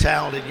 very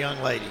talented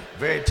young lady.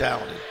 Very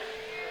talented.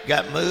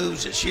 Got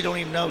moves that she don't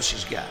even know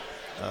she's got.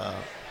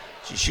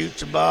 She shoots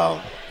the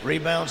ball,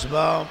 rebounds the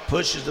ball,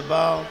 pushes the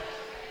ball.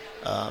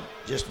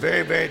 Just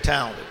very, very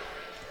talented.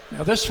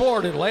 Now, this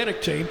Florida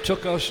Atlantic team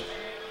took us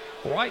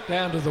right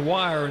down to the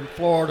wire in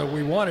Florida.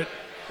 We won it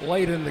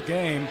late in the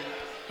game.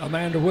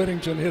 Amanda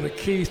Whittington hit a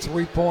key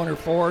 3-pointer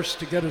for us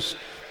to get us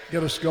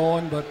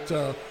going, but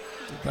to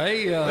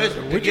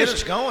get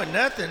us going,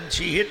 nothing.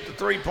 She hit the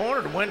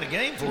 3-pointer to win the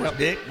game for us,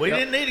 Dick. We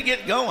didn't need to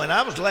get going.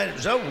 I was glad it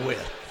was over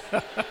with.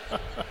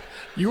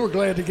 You were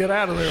glad to get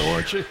out of there,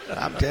 weren't you?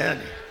 I'm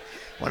telling you.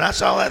 When I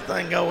saw that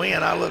thing go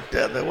in, I looked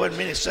up. There wasn't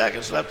many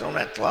seconds left on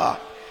that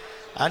clock.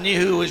 I knew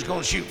who was going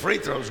to shoot free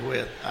throws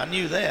with. I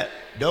knew that.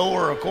 Doe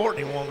or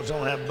Courtney one was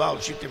going to have the ball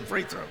to shoot them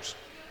free throws.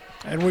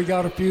 And we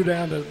got a few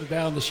down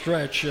the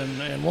stretch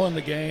and won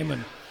the game,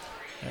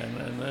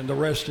 and the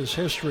rest is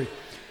history.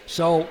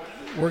 So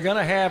we're going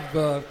to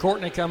have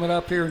Courtney coming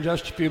up here in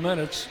just a few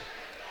minutes,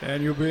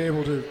 and you'll be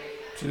able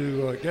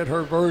to get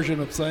her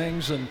version of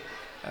things. And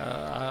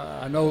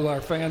I know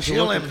our fans are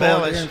looking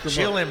forward to hearing from her.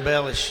 She'll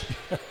embellish.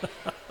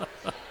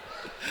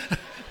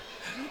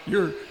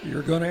 You're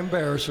going to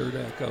embarrass her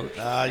now,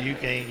 Coach. You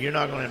can't. You're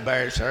not going to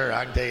embarrass her.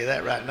 I can tell you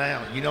that right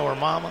now. You know her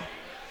mama?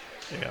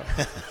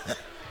 Yeah.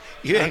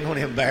 You ain't going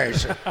to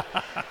embarrass her.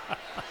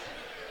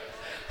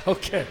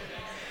 Okay.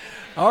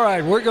 All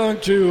right, we're going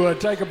to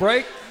take a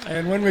break,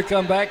 and when we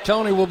come back,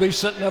 Tony will be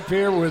sitting up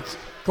here with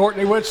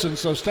Courtney Whitson.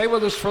 So stay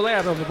with us for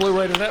that on the Blue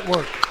Raider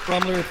Network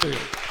from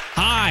Learfield.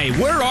 Hi,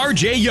 we're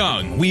RJ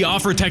Young. We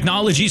offer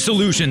technology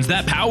solutions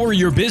that power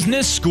your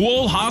business,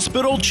 school,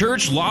 hospital,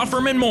 church, law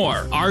firm, and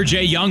more.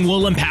 RJ Young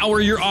will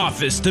empower your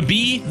office to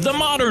be the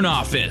modern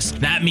office.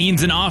 That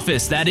means an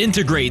office that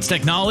integrates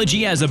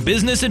technology as a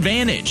business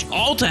advantage,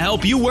 all to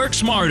help you work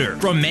smarter.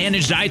 From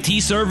managed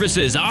IT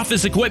services,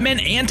 office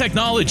equipment, and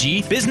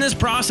technology, business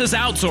process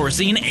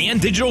outsourcing, and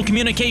digital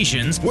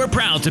communications, we're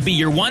proud to be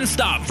your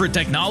one-stop for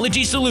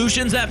technology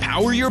solutions that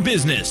power your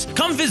business.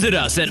 Come visit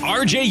us at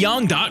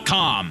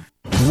rjyoung.com.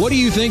 What do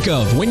you think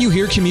of when you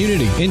hear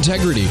community,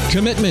 integrity,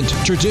 commitment,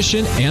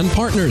 tradition, and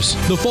partners?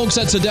 The folks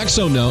at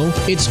Sodexo know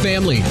it's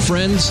family,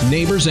 friends,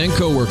 neighbors, and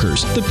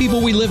coworkers. The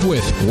people we live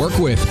with, work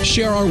with,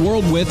 share our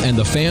world with, and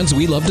the fans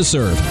we love to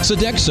serve.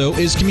 Sodexo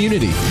is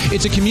community.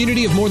 It's a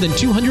community of more than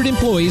 200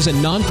 employees and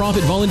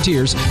nonprofit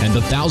volunteers and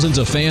the thousands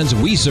of fans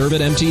we serve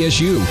at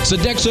MTSU.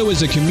 Sodexo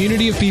is a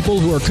community of people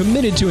who are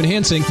committed to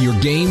enhancing your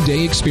game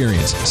day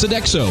experience.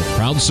 Sodexo,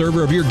 proud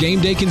server of your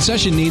game day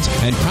concession needs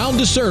and proud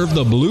to serve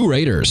the Blue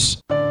Raiders.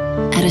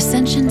 At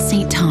Ascension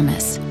St.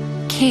 Thomas,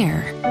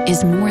 care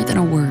is more than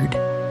a word.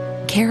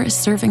 Care is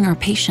serving our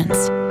patients,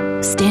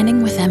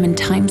 standing with them in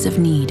times of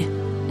need,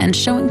 and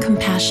showing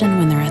compassion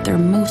when they're at their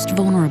most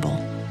vulnerable.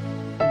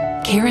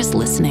 Care is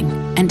listening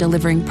and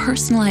delivering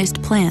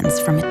personalized plans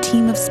from a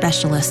team of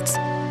specialists,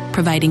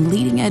 providing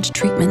leading-edge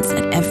treatments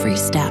at every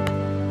step.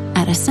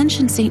 At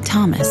Ascension St.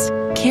 Thomas,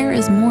 care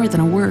is more than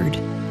a word.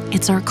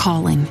 It's our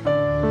calling.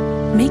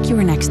 Make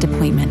your next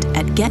appointment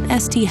at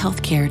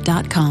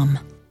getsthealthcare.com.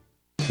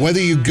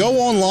 Whether you go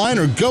online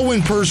or go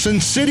in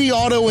person, City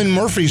Auto in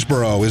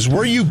Murfreesboro is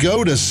where you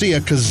go to see a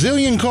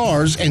gazillion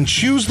cars and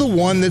choose the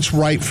one that's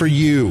right for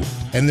you.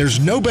 And there's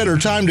no better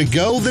time to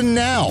go than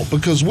now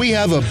because we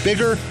have a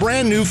bigger,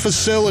 brand new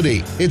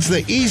facility. It's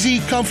the easy,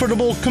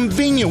 comfortable,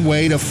 convenient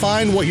way to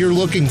find what you're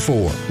looking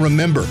for.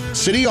 Remember,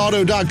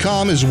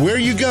 cityauto.com is where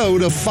you go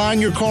to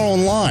find your car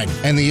online.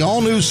 And the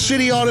all-new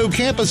City Auto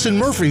campus in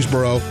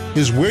Murfreesboro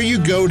is where you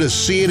go to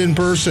see it in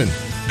person.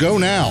 Go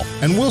now,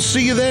 and we'll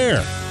see you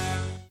there.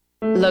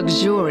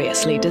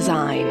 Luxuriously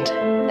designed,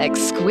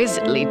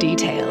 exquisitely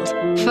detailed,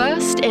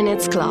 first in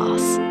its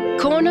class,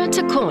 corner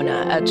to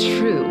corner, a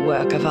true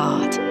work of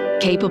art,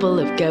 capable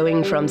of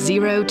going from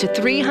 $0 to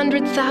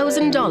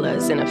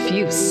 $300,000 in a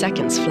few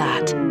seconds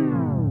flat.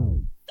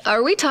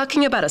 Are we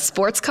talking about a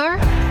sports car?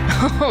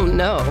 Oh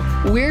no,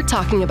 we're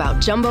talking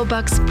about Jumbo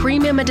Bucks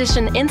Premium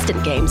Edition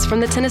Instant Games from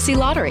the Tennessee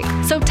Lottery.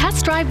 So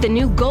test drive the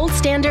new gold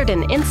standard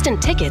and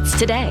instant tickets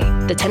today.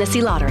 The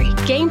Tennessee Lottery,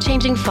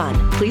 game-changing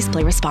fun. Please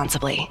play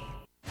responsibly.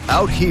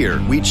 Out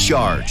here, we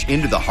charge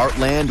into the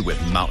heartland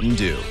with Mountain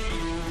Dew.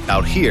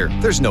 Out here,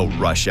 there's no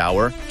rush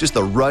hour, just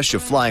the rush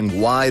of flying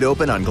wide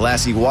open on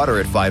glassy water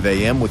at 5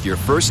 a.m. with your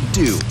first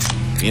dew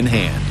in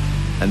hand.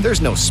 And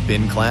there's no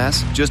spin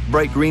class, just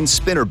bright green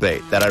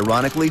spinnerbait that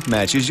ironically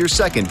matches your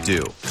second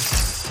dew.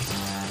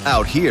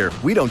 Out here,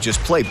 we don't just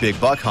play big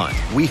buck hunt,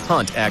 we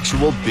hunt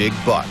actual big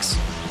bucks.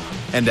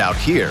 And out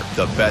here,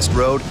 the best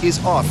road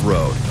is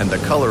off-road, and the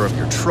color of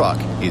your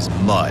truck is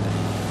mud.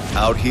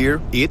 Out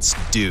here, it's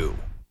dew.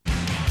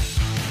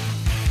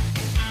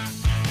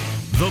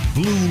 The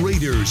Blue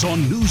Raiders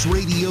on News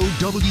Radio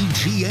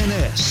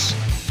WGNS.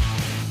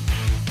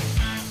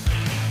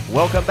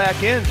 Welcome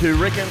back into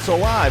Rick and So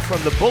Live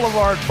from the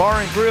Boulevard Bar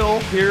and Grill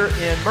here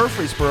in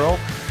Murfreesboro.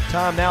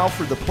 Time now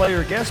for the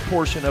player guest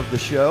portion of the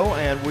show,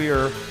 and we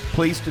are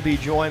pleased to be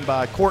joined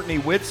by Courtney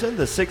Whitson,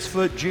 the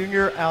 6-foot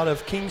junior out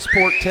of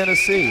Kingsport,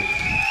 Tennessee.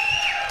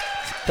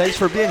 Thanks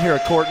for being here,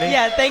 Courtney.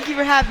 Yeah, thank you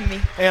for having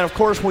me. And, of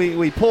course,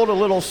 we pulled a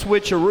little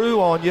switcheroo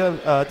on you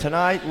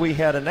tonight. We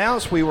had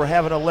announced we were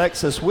having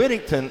Alexis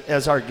Whittington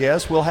as our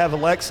guest. We'll have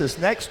Alexis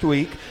next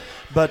week.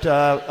 But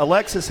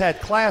Alexis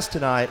had class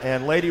tonight,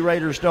 and Lady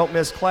Raiders don't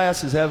miss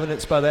class as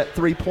evidenced by that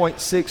 3.6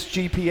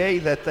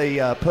 GPA that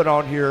they put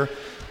on here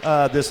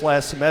this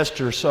last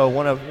semester. So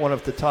one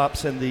of the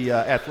tops in the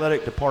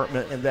athletic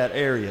department in that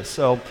area.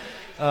 So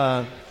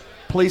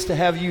pleased to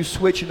have you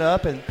switching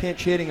up and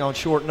pinch hitting on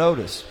short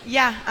notice.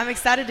 Yeah, I'm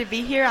excited to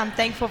be here. I'm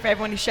thankful for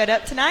everyone who showed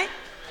up tonight.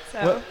 So.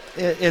 Well,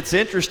 it's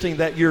interesting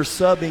that you're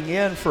subbing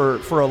in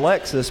for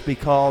Alexis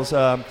because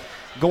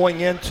going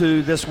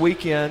into this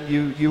weekend,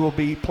 you will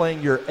be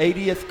playing your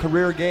 80th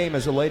career game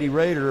as a Lady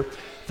Raider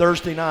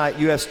Thursday night.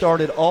 You have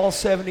started all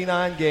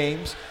 79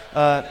 games.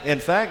 In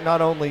fact,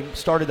 not only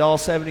started all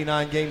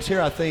 79 games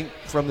here, I think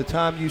from the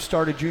time you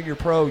started junior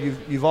pro,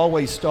 you've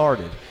always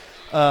started.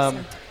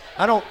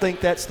 I don't think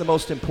that's the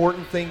most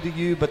important thing to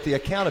you, but the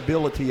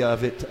accountability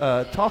of it.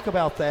 Talk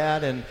about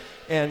that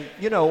and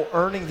you know,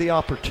 earning the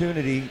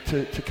opportunity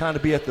to kind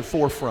of be at the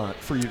forefront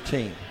for your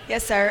team.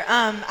 Yes, sir.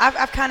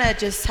 I've kind of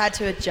just had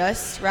to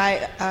adjust,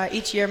 right?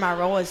 Each year my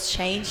role has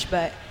changed,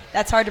 but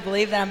that's hard to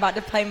believe that I'm about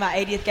to play my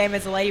 80th game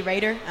as a Lady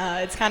Raider.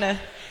 It's kind of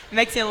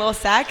makes me a little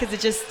sad because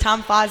it just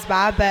time flies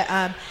by,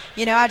 but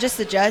you know, I just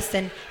adjust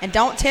and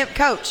don't tempt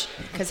coach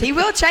because he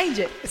will change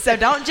it. So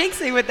don't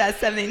jinx me with that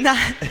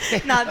 79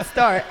 not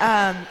start.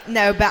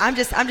 No, but I'm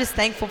just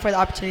thankful for the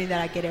opportunity that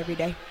I get every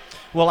day.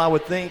 Well, I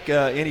would think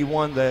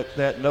anyone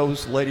that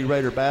knows Lady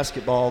Raider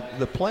basketball,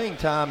 the playing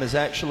time is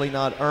actually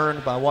not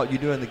earned by what you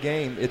do in the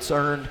game. It's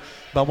earned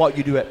by what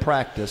you do at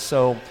practice.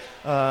 So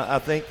I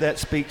think that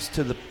speaks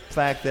to the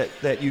fact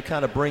that you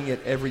kind of bring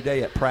it every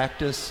day at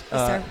practice,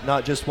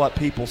 not just what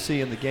people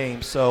see in the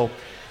game. So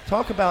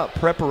talk about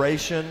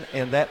preparation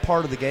and that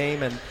part of the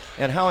game and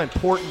and how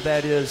important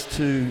that is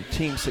to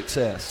team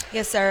success.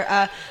 Yes, sir.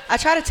 I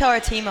try to tell our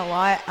team a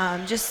lot,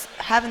 just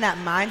having that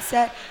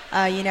mindset,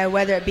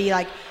 whether it be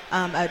like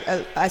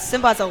as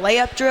simple as a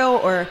layup drill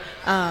or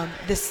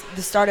the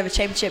start of a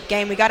championship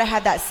game. We got to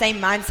have that same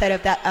mindset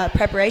of that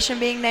preparation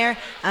being there,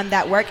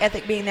 that work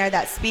ethic being there,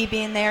 that speed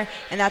being there,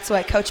 and that's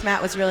what Coach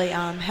Matt was really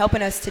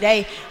helping us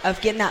today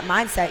of getting that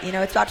mindset.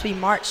 It's about to be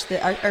March.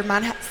 Our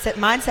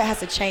mindset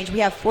has to change. We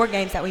have 4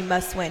 games that we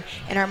must win,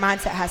 and our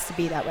mindset has to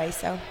be that way.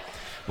 So.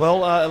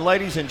 Well,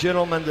 ladies and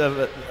gentlemen,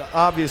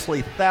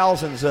 obviously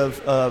thousands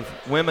of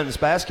women's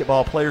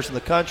basketball players in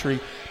the country.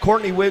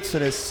 Courtney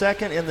Whitson is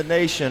second in the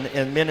nation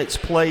in minutes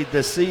played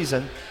this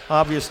season,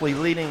 obviously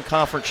leading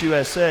Conference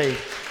USA.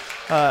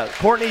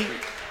 Courtney,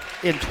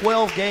 in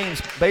 12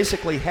 games,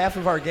 basically half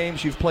of our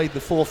games you've played the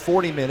full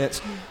 40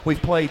 minutes.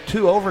 We've played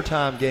 2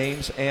 overtime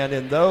games, and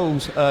in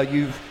those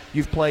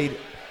you've played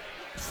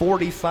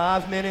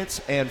 45 minutes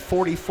and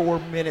 44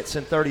 minutes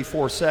and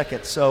 34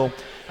 seconds. So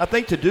I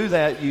think to do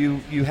that,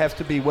 you have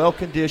to be well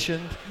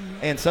conditioned,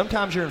 and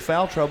sometimes you're in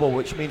foul trouble,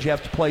 which means you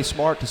have to play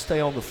smart to stay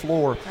on the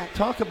floor. Right.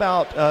 Talk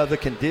about the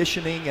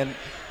conditioning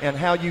and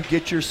how you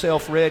get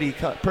yourself ready,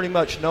 pretty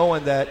much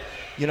knowing that,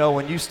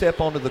 when you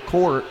step onto the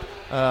court,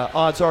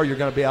 odds are you're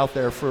going to be out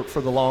there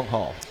for the long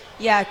haul.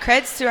 Yeah,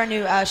 creds to our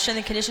new strength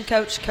and conditioning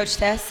coach, Coach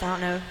Tess. I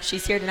don't know if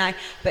she's here tonight,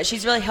 but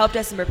she's really helped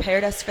us and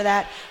prepared us for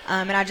that.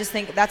 And I just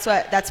think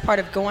that's part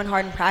of going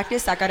hard in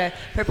practice. I got to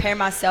prepare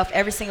myself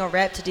every single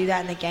rep to do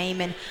that in the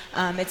game. And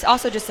it's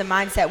also just a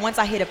mindset. Once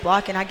I hit a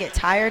block and I get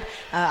tired,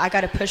 I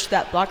got to push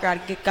that blocker. I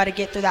got to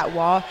get through that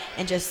wall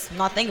and just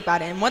not think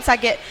about it. And when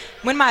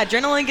my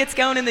adrenaline gets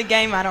going in the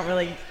game, I don't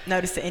really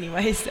notice it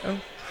anyway. So.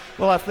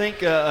 Well, I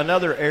think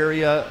another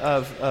area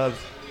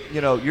of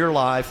your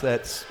life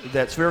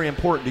that's very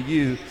important to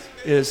you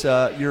is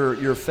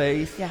your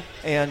faith. Yeah.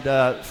 And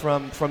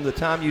from the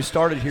time you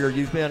started here,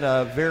 you've been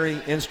very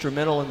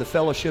instrumental in the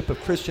Fellowship of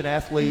Christian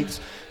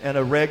Athletes and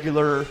a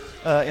regular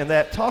in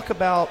that. Talk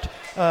about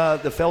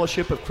the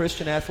Fellowship of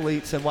Christian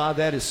Athletes and why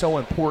that is so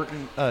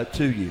important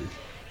to you.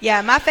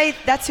 Yeah, my faith,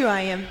 that's who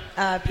I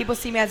am. People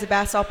see me as a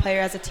basketball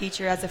player, as a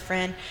teacher, as a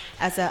friend,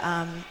 as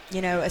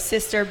a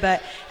sister.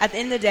 But at the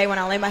end of the day, when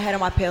I lay my head on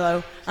my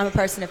pillow, I'm a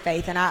person of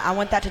faith. And I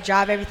want that to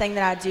drive everything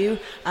that I do.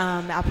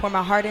 I pour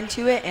my heart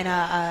into it. And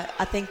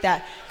I think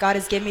that God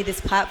has given me this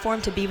platform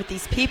to be with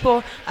these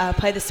people,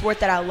 play the sport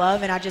that I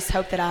love. And I just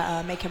hope that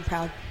I make him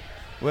proud.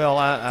 Well,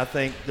 I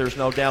think there's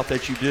no doubt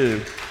that you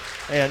do.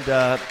 And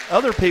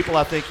other people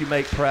I think you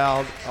make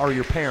proud are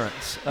your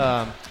parents.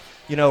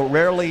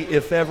 Rarely,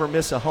 if ever,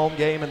 miss a home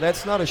game, and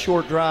that's not a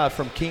short drive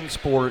from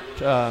Kingsport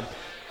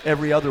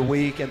every other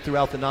week and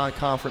throughout the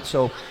non-conference.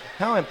 So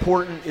how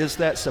important is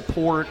that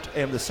support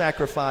and the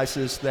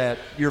sacrifices that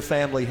your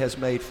family has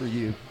made for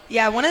you?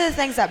 Yeah, one of the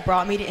things that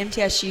brought me to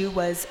MTSU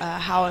was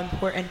how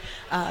important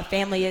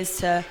family is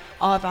to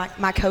all of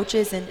my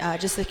coaches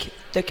and just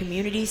the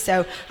community.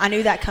 So I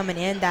knew that coming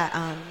in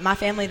that my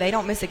family, they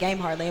don't miss a game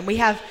hardly. And we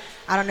have,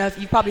 I don't know if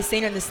you've probably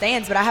seen her in the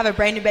stands, but I have a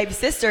brand new baby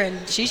sister,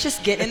 and she's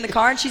just getting in the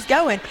car and she's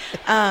going.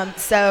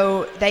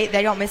 So they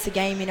don't miss a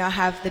game. I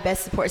have the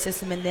best support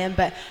system in them.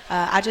 But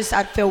I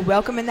feel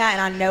welcome in that,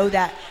 and I know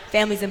that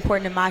family's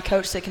important to my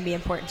coach, so it can be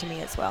important to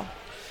me as well.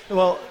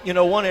 Well,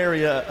 one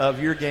area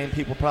of your game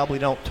people probably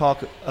don't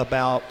talk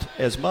about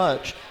as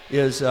much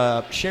is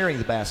sharing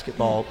the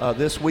basketball.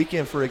 This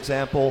weekend, for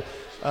example,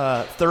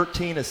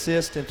 13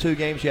 assists in 2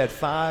 games. You had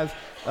 5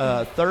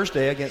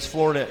 Thursday against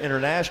Florida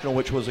International,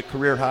 which was a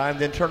career high, and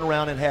then turned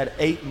around and had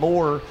 8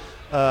 more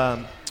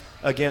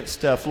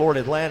against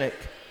Florida Atlantic.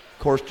 Of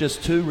course,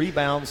 just 2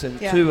 rebounds and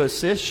 2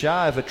 assists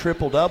shy of a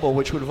triple-double,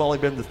 which would have only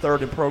been the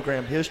 3rd in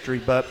program history.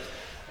 But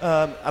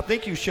I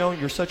think you've shown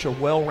you're such a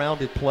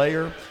well-rounded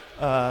player.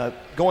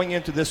 Going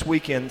into this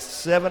weekend,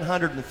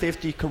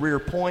 750 career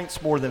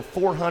points, more than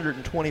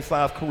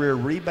 425 career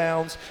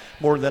rebounds,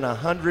 more than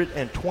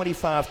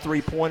 125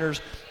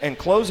 three-pointers, and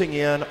closing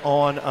in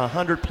on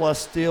 100-plus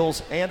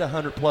steals and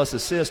 100-plus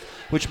assists,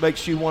 which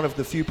makes you one of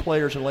the few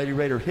players in Lady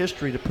Raider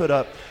history to put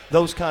up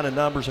those kind of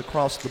numbers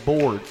across the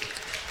board.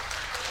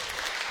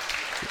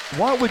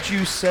 What would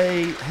you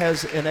say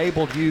has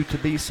enabled you to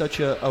be such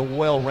a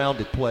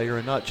well-rounded player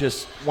and not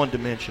just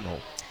one-dimensional?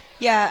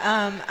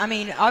 Yeah,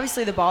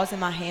 obviously the ball's in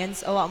my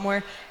hands a lot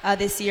more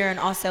this year, and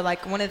also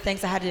one of the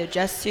things I had to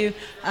adjust to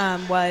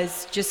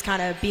was just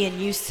kind of being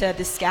used to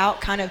the scout,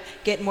 kind of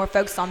getting more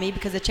focused on me,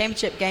 because the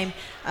championship game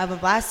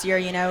of last year,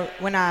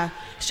 when I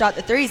shot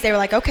the threes, they were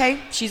like, okay,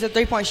 she's a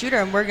three-point shooter,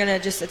 and we're going to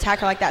just attack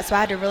her like that. So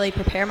I had to really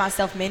prepare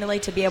myself mentally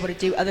to be able to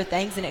do other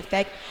things and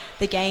affect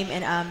the game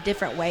in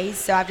different ways.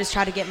 So I've just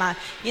tried to get I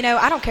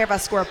don't care if I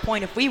score a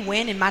point. If we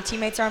win and my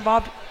teammates are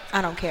involved,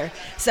 I don't care.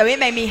 So it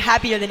made me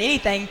happier than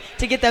anything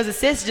to get those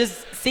assists,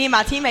 just seeing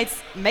my teammates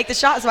make the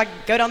shot so I can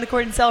go down the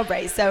court and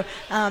celebrate. So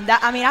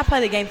I play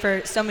the game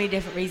for so many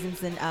different reasons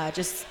than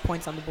just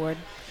points on the board.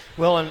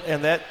 Well,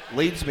 and that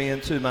leads me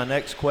into my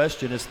next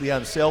question, is the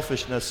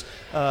unselfishness.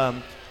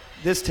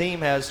 This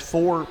team has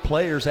 4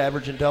 players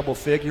averaging double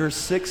figures.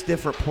 6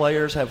 different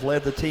players have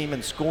led the team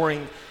in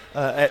scoring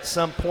at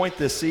some point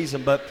this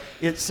season, but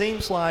it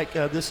seems like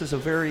this is a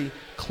very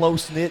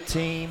close-knit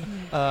team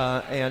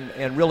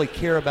and really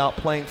care about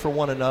playing for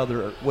one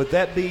another. Would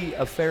that be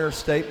a fair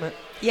statement?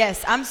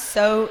 Yes, I'm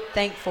so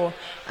thankful.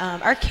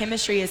 Our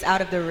chemistry is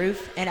out of the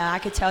roof, and I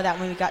could tell that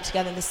when we got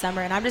together this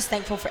summer, and I'm just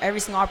thankful for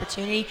every single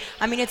opportunity.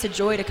 I mean, it's a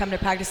joy to come to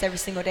practice every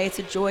single day. It's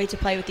a joy to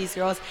play with these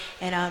girls,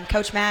 and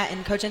Coach Matt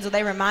and Coach Enzel,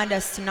 they remind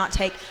us to not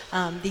take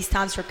these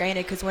times for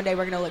granted, because one day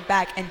we're going to look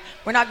back, and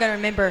we're not going to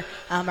remember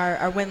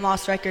our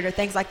win-loss record or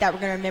things like that. We're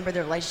going to remember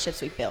the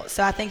relationships we built.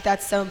 So I think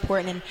that's so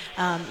important,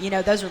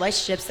 and those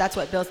relationships, that's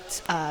what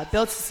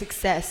builds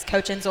success.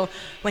 Coach Enzel,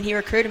 when he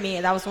recruited me,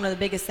 that was one of the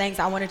biggest things.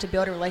 I wanted to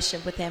build a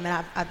relationship with him,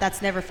 and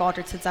that's never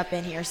faltered since I've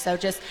been here. So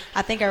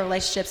I think our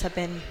relationships have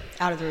been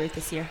out of the roof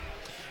this year.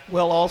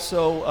 Well,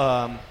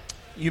 also,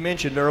 you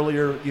mentioned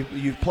earlier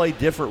you've played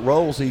different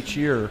roles each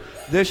year.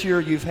 This year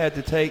you've had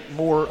to take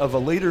more of a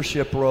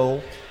leadership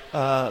role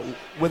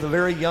with a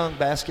very young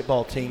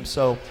basketball team.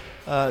 So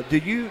do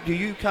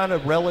you kind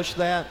of relish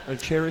that or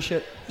cherish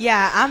it?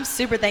 Yeah, I'm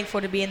super thankful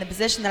to be in the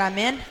position that I'm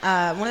in.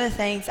 One of the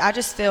things, I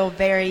just feel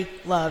very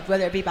loved,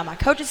 whether it be by my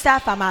coaching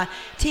staff, by my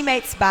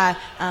teammates, by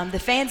the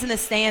fans in the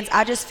stands.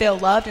 I just feel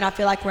loved, and I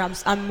feel like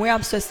I'm where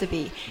I'm supposed to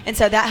be. And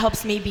so that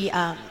helps me be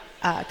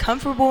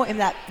comfortable in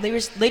that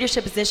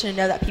leadership position, and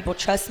know that people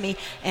trust me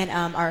and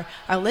are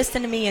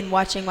listening to me and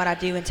watching what I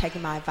do and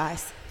taking my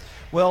advice.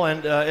 Well,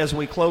 and as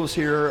we close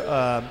here,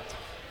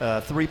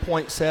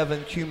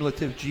 3.7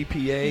 cumulative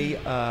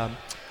GPA.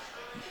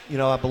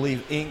 I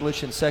believe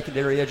English and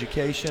secondary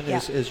education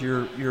is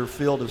your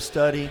field of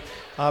study.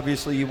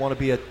 Obviously, you want to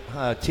be a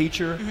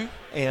teacher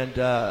and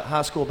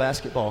high school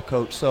basketball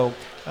coach. So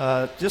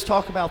just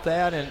talk about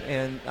that.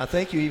 And I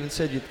think you even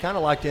said you'd kind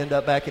of like to end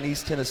up back in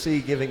East Tennessee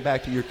giving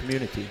back to your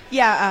community.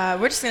 Yeah,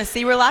 we're just going to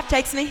see where life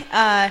takes me.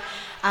 I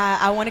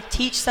want to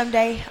teach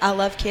someday. I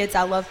love kids.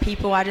 I love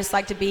people. I just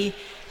like to be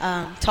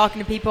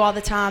talking to people all the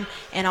time.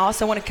 And I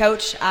also want to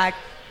coach. I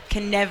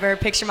can never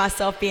picture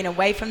myself being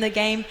away from the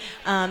game.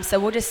 So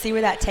we'll just see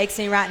where that takes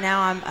me. Right now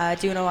I'm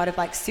doing a lot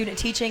of student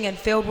teaching and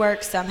field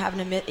work, so I'm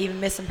having to even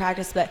miss some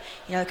practice. But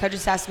the coaching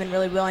staff's been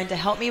really willing to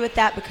help me with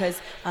that,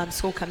 because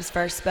school comes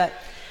first. But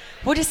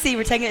we'll just see.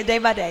 We're taking it day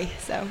by day.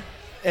 So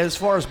as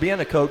far as being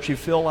a coach, you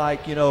feel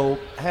like,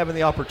 having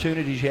the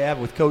opportunities you have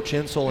with Coach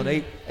Enzel, an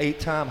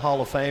eight-time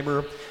Hall of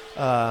Famer,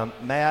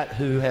 Matt,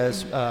 who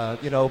has,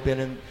 been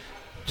in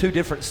 2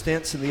 different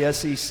stints in the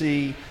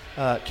SEC,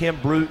 Kim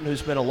Bruton,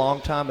 who's been a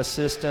long-time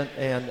assistant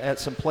and at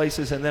some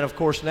places, and then, of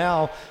course,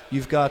 now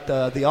you've got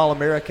the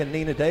All-American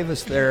Nina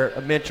Davis there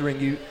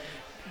mentoring you.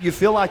 You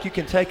feel like you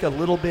can take a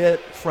little bit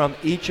from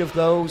each of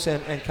those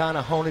and kind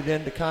of hone it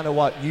into kind of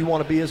what you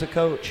want to be as a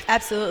coach?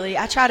 Absolutely.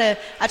 I try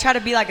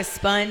to be like a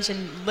sponge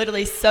and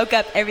literally soak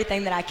up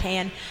everything that I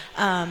can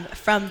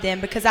from them,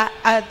 because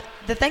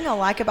the thing I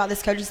like about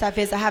this coaching staff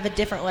is I have a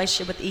different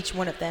relationship with each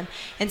one of them.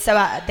 And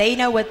so they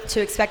know what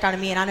to expect out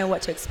of me, and I know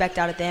what to expect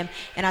out of them.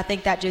 And I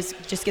think that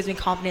just gives me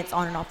confidence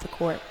on and off the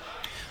court.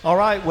 All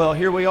right, well,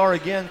 here we are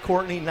again,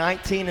 Courtney,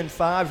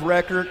 19-5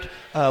 record,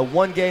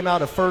 1 game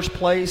out of first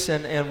place,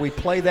 and we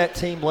play that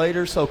team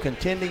later, so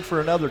contending for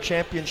another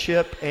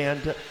championship,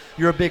 and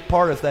you're a big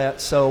part of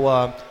that.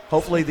 So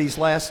hopefully these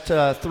last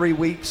 3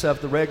 weeks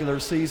of the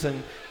regular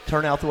season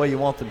turn out the way you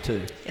want them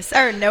to. Yes,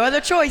 sir. No other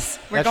choice.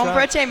 We're going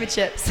for a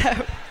championship. So.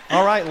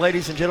 All right,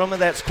 ladies and gentlemen,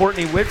 that's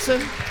Courtney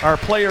Whitson, our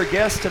player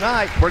guest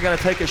tonight. We're going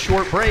to take a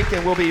short break,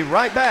 and we'll be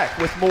right back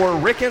with more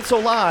Rick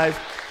Enzel Live,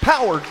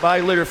 powered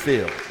by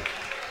Learfield.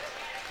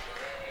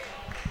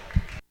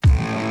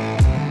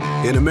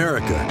 In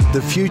America,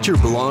 the future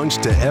belongs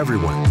to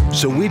everyone.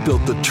 So we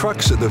built the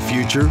trucks of the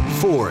future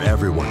for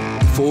everyone.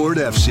 Ford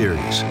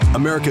F-Series,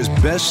 America's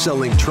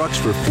best-selling trucks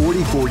for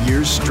 44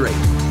 years straight.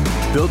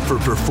 Built for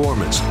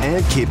performance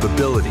and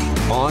capability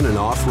on and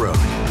off-road.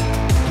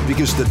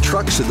 Because the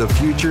trucks of the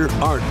future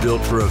aren't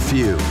built for a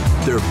few.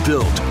 They're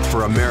built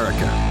for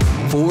America.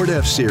 Ford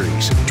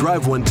F-Series.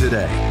 Drive one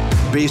today.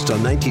 Based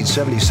on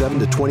 1977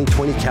 to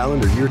 2020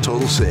 calendar year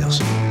total sales.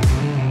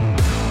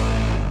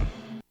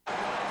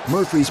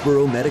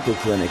 Murfreesboro Medical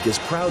Clinic is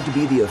proud to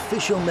be the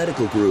official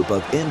medical group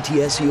of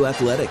MTSU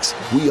Athletics.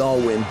 We all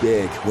win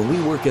big when we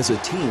work as a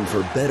team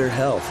for better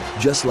health.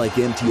 Just like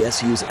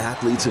MTSU's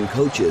athletes and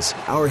coaches,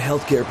 our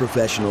healthcare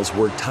professionals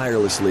work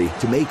tirelessly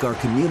to make our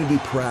community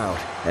proud.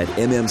 At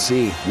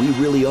MMC, we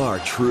really are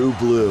true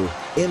blue.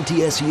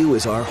 MTSU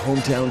is our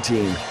hometown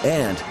team,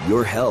 and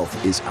your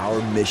health is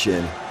our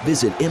mission.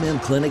 Visit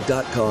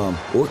mmclinic.com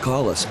or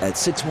call us at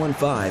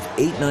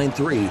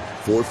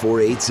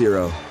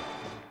 615-893-4480.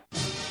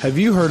 Have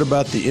you heard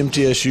about the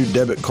MTSU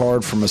debit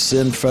card from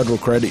Ascend Federal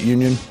Credit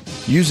Union?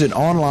 Use it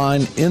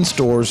online, in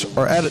stores,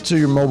 or add it to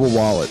your mobile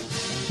wallet.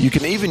 You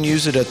can even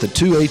use it at the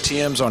 2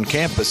 ATMs on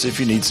campus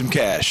if you need some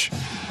cash.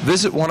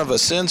 Visit one of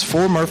Ascend's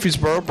 4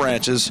 Murfreesboro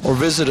branches or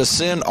visit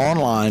Ascend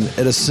online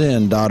at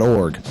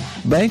ascend.org.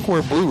 Bank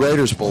where Blue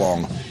Raiders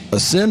belong.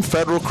 Ascend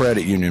Federal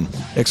Credit Union,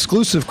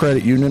 exclusive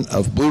credit union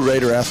of Blue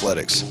Raider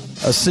Athletics.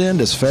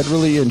 Ascend is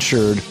federally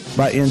insured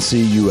by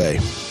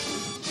NCUA.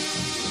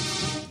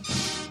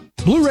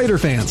 Blue Raider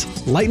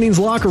fans, Lightning's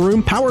Locker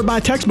Room, powered by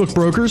Textbook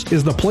Brokers,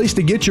 is the place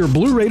to get your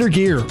Blue Raider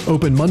gear.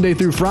 Open Monday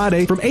through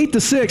Friday from 8 to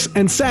 6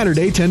 and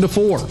Saturday 10 to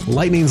 4.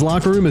 Lightning's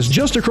Locker Room is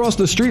just across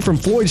the street from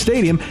Floyd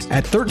Stadium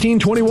at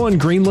 1321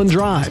 Greenland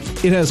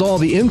Drive. It has all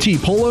the MT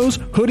polos,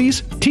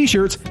 hoodies,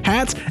 t-shirts,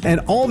 hats,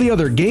 and all the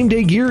other game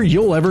day gear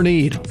you'll ever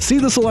need. See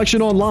the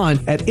selection online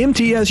at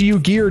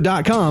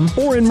mtsugear.com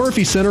or in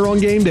Murphy Center on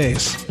game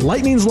days.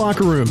 Lightning's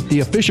Locker Room, the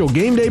official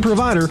game day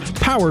provider,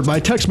 powered by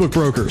Textbook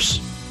Brokers.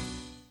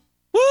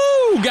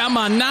 Woo! Got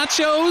my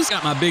nachos,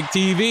 got my big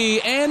TV,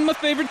 and my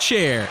favorite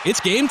chair. It's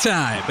game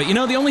time. But you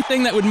know, the only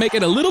thing that would make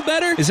it a little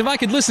better is if I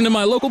could listen to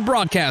my local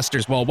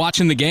broadcasters while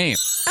watching the game.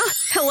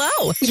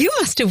 Hello. You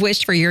must have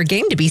wished for your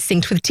game to be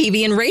synced with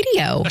TV and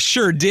radio. I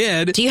sure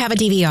did. Do you have a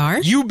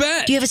DVR? You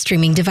bet. Do you have a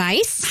streaming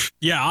device?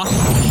 Yeah.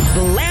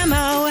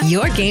 Blammo!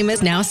 Your game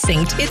is now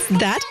synced. It's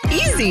that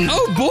easy.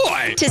 Oh,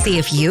 boy. To see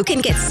if you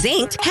can get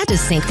synced, head to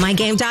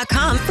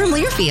syncmygame.com from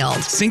Learfield.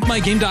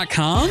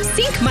 Syncmygame.com?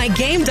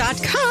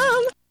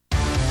 Syncmygame.com.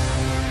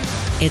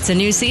 It's a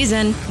new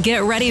season.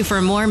 Get ready for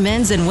more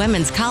men's and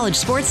women's college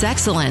sports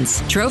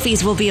excellence.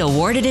 Trophies will be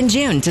awarded in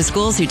June to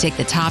schools who take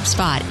the top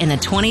spot in the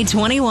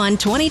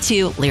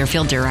 2021-22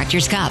 Learfield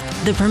Directors Cup.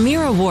 The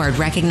premier award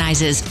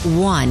recognizes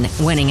one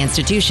winning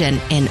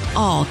institution in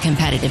all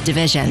competitive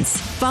divisions.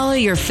 Follow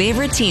your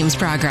favorite team's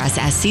progress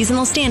as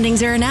seasonal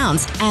standings are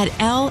announced at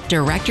L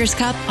Directors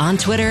Cup on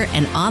Twitter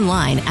and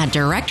online at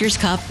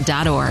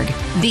directorscup.org.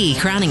 The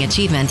crowning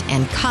achievement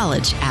in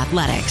college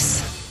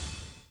athletics.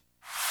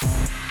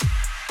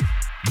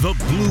 The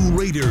Blue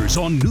Raiders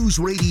on News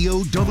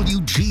Radio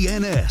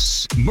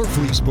WGNS,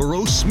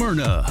 Murfreesboro,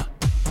 Smyrna.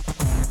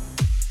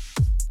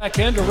 Back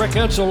into Rick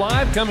Edsel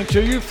Live, coming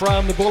to you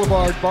from the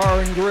Boulevard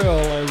Bar and Grill.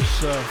 As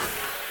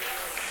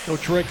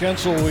Coach Rick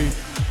Edsel, we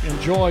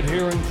enjoyed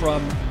hearing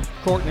from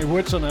Courtney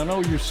Whitson. I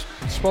know you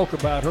spoke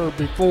about her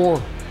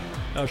before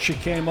she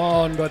came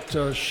on,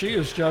 but she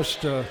is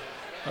just,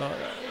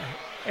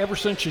 ever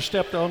since she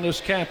stepped on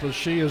this campus,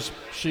 she has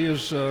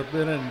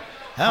been in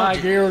high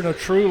gear and a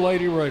true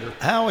Lady Raider.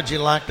 How would you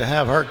like to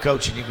have her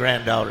coaching your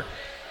granddaughter?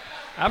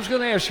 I was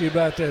going to ask you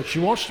about that. She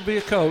wants to be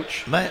a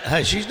coach.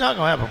 Hey, she's not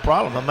going to have a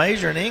problem. A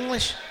major in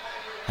English?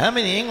 How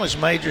many English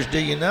majors do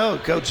you know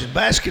coaches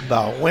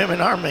basketball,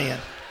 women or men?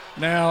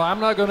 Now, I'm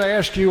not going to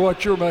ask you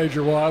what your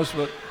major was,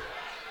 but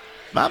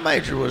my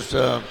major was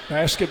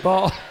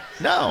basketball?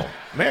 No,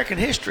 American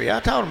history. I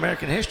taught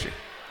American history.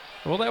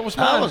 Well, that was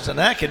mine. I was an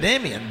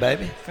academician,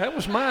 baby. That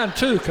was mine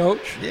too,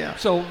 Coach. Yeah.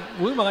 So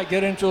we might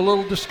get into a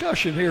little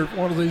discussion here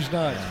one of these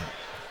nights.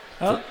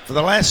 For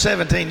the last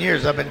 17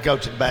 years, I've been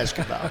coaching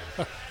basketball.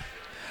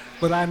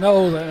 But I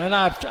know that, and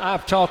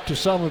I've talked to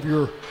some of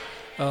your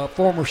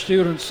former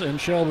students in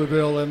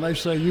Shelbyville, and they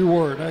say you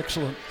were an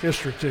excellent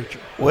history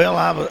teacher. Well,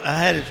 I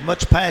had as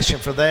much passion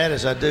for that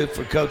as I do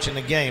for coaching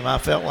the game. I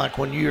felt like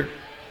when your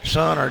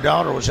son or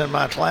daughter was in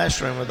my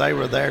classroom, they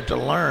were there to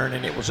learn,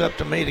 and it was up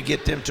to me to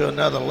get them to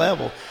another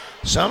level.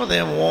 Some of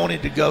them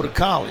wanted to go to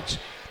college.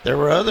 There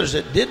were others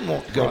that didn't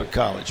want to go to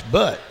college,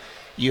 but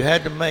you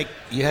had to make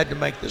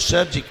the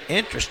subject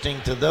interesting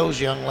to those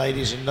young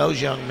ladies and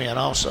those young men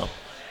also.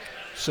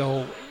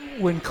 So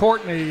when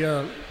Courtney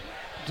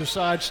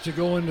decides to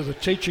go into the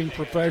teaching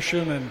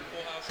profession and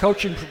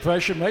coaching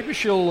profession, maybe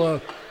she'll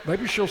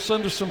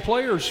send us some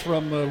players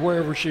from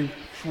wherever she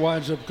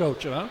winds up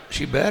coaching, huh?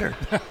 She better.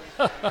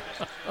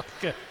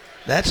 Okay.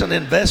 That's an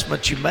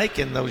investment you make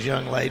in those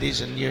young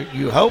ladies, and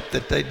you hope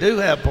that they do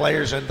have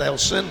players and they'll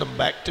send them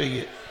back to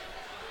you.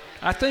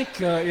 I think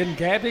in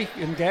Gabby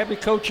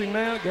coaching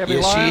now, Gabby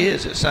yes, Lyon. she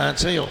is at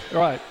Science Hill.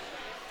 Right.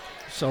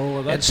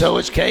 So and so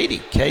is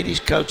Katie. Katie's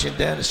coaching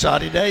down at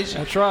Saudi Daisy.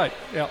 That's right.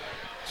 Yeah.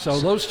 So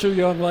those two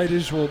young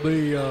ladies will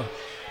be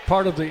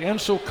part of the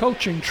Edsel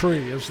coaching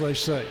tree, as they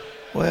say.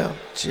 Well,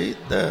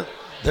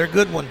 they're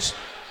good ones.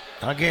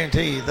 I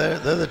guarantee you, they're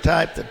the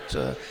type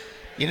that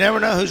you never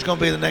know who's going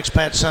to be the next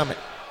Pat Summitt.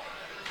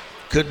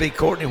 Could be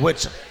Courtney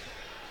Whitson.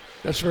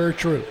 That's very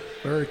true.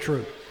 Very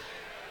true.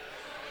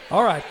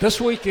 All right,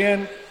 this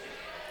weekend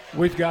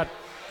we've got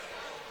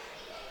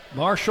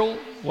Marshall,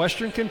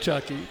 Western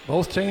Kentucky,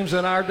 both teams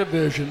in our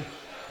division,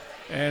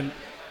 and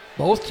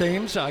both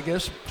teams, I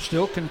guess,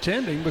 still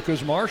contending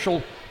because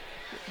Marshall,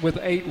 with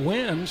 8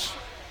 wins,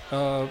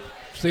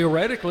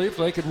 theoretically, if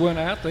they could win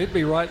out, they'd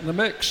be right in the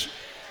mix.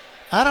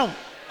 I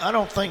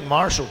don't think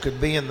Marshall could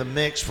be in the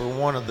mix for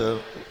one of the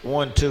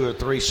 1, 2, or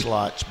 3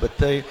 slots, but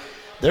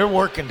they're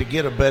working to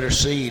get a better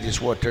seed is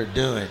what they're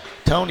doing.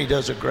 Tony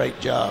does a great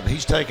job.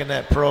 He's taken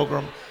that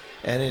program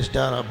and has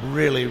done a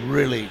really,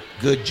 really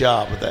good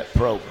job with that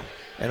program,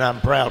 and I'm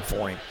proud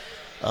for him.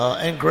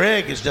 And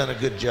Greg has done a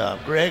good job.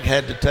 Greg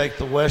had to take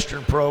the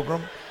Western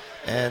program,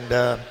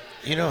 and,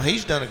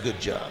 he's done a good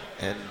job,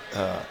 and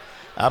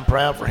I'm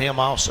proud for him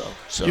also.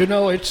 So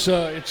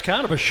it's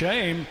kind of a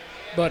shame,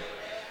 but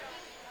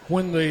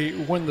when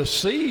the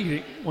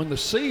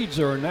seeds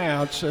are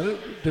announced, and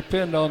it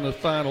depend on the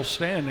final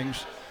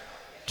standings,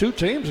 2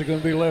 teams are going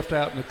to be left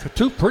out in the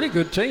 2 pretty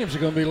good teams are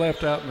going to be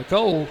left out in the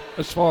cold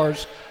as far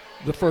as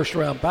the first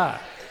round bye.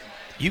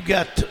 you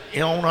got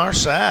on our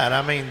side.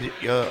 I mean,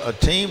 a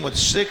team with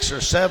 6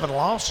 or 7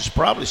 losses,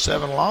 probably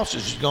 7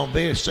 losses, is going to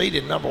be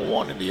seeded number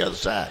 1 in the other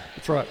side.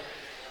 That's right.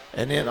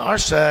 And then our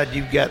side,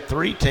 you've got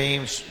 3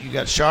 teams. You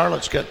got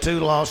Charlotte's got 2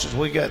 losses.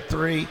 We got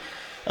 3.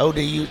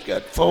 ODU's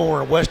got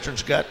 4, and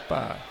Western's got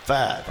 5.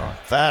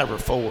 5 or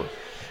 4.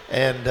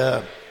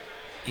 And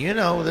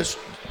this,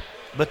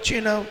 but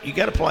you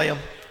got to play them.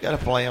 Got to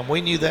play them.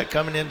 We knew that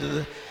coming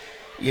into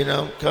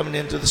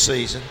the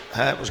season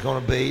how it was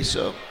going to be.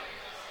 So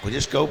we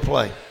just go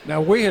play.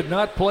 Now, we had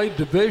not played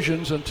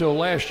divisions until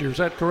last year. Is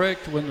that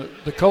correct? When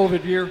the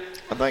COVID year?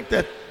 I think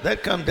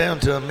that come down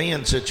to a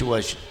men's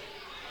situation.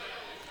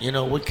 We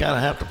kind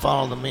of have to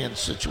follow the men's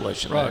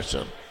situation there.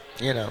 So,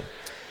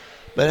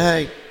 But,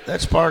 hey,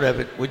 that's part of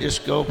it. We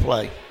just go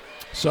play.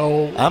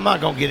 So I'm not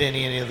going to get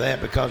any of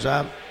that because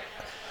I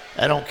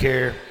don't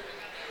care.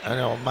 I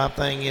know my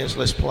thing is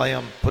let's play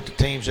them, put the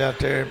teams out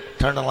there,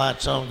 turn the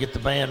lights on, get the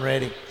band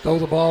ready. Throw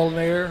the ball in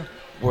the air.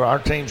 Our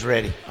team's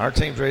ready. Our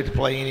team's ready to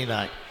play any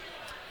night.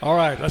 All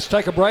right, let's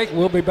take a break.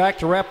 We'll be back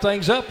to wrap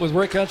things up with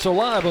Rick Hensel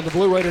Live on the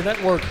Blue Raider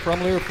Network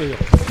from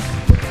Learfield.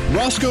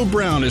 Roscoe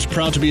Brown is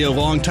proud to be a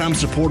longtime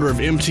supporter of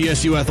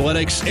MTSU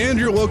Athletics and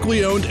your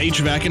locally owned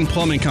HVAC and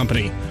plumbing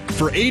company.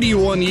 For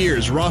 81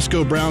 years,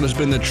 Roscoe Brown has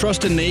been the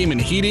trusted name in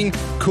heating,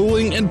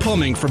 cooling, and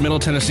plumbing for Middle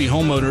Tennessee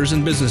homeowners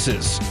and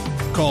businesses.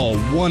 Call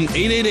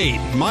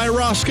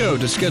 1-888-MY-ROSCOE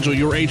to schedule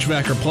your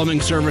HVAC or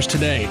plumbing service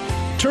today.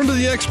 Turn to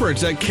the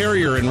experts at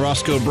Carrier and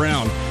Roscoe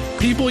Brown.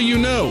 People you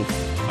know,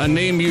 a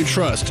name you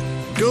trust.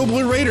 Go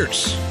Blue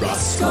Raiders!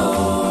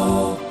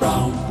 Roscoe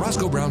Brown.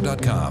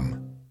 RoscoeBrown.com.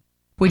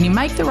 When you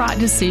make the right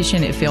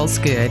decision, it feels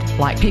good,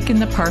 like picking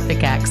the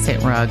perfect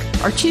accent rug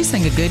or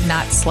choosing a good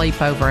night's sleep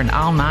over an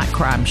all-night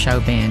crime show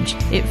binge.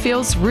 It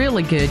feels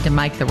really good to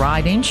make the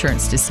right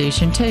insurance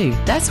decision, too.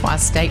 That's why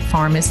State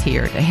Farm is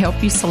here to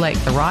help you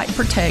select the right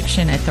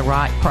protection at the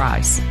right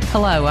price.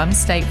 Hello, I'm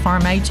State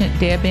Farm Agent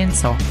Deb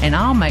Insel, and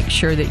I'll make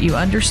sure that you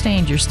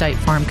understand your State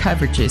Farm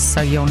coverages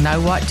so you'll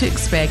know what to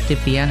expect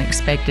if the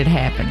unexpected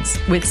happens.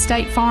 With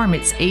State Farm,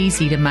 it's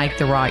easy to make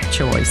the right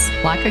choice.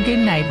 Like a good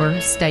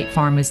neighbor, State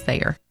Farm is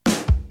there.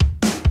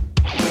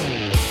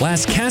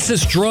 Las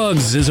Casas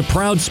Drugs is a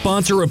proud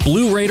sponsor of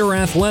Blue Raider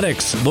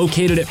Athletics,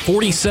 located at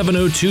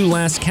 4702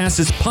 Las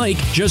Casas Pike,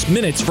 just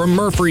minutes from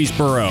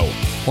Murfreesboro.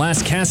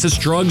 Las Casas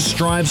Drugs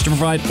strives to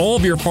provide all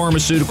of your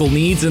pharmaceutical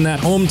needs in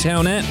that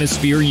hometown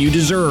atmosphere you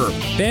deserve.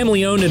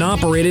 Family-owned and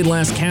operated,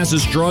 Las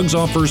Casas Drugs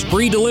offers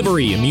free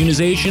delivery,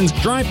 immunizations,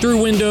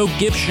 drive-through window,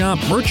 gift shop,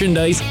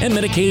 merchandise, and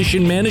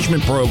medication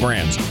management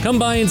programs. Come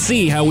by and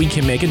see how we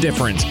can make a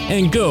difference.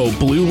 And go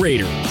Blue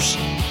Raiders!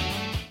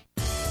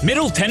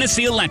 Middle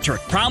Tennessee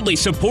Electric proudly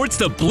supports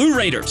the Blue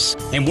Raiders,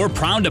 and we're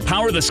proud to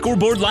power the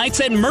scoreboard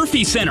lights at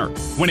Murphy Center.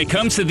 When it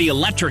comes to the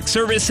electric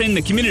service in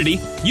the community,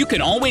 you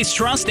can always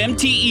trust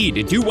MTE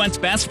to do what's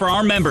best for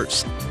our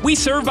members. We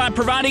serve by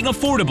providing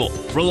affordable,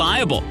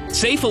 reliable,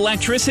 safe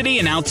electricity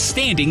and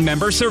outstanding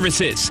member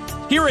services.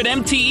 Here at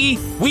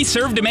MTE, we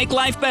serve to make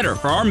life better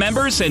for our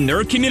members and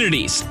their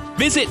communities.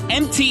 Visit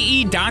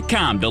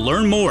MTE.com to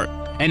learn more.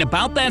 And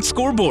about that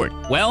scoreboard,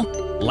 well,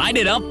 light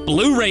it up,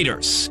 Blue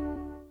Raiders.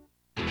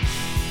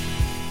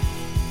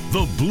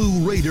 The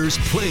Blue Raiders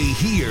play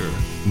here.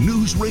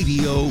 News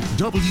Radio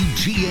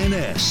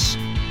WGNS.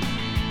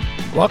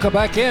 Welcome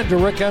back in to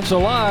Rick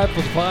Hensel Live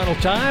for the final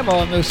time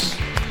on this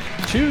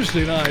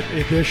Tuesday night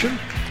edition.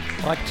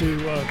 I'd like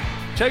to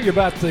tell you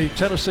about the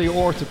Tennessee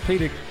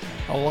Orthopedic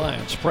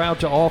Alliance. Proud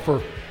to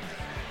offer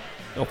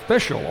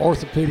official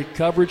orthopedic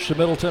coverage to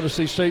Middle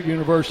Tennessee State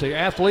University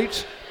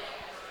athletes.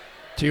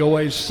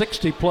 TOA's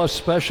 60-plus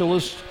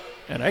specialists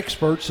and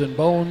experts in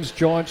bones,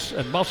 joints,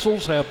 and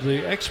muscles have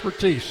the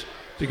expertise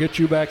to get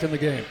you back in the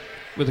game.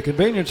 With the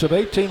convenience of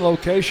 18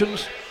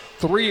 locations,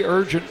 3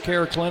 urgent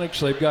care clinics,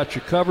 they've got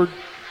you covered.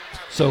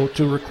 So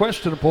to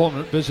request an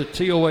appointment, visit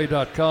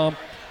TOA.com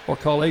or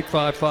call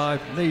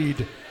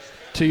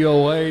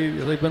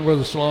 855-NEED-TOA. They've been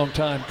with us a long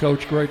time,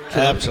 Coach. Great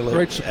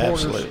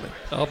supporters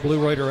of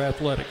Blue Raider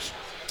Athletics.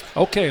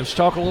 Okay, let's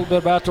talk a little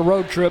bit about the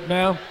road trip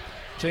now.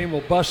 Team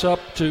will bus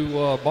up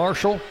to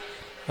Marshall,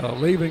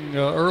 leaving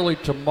early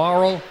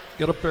tomorrow,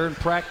 get up there and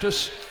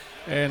practice.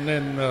 And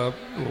then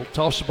we'll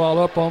toss the ball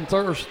up on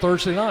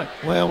Thursday night.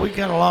 Well, we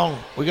got a long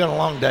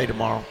day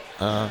tomorrow.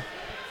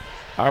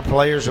 Our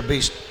players will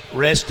be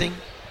resting.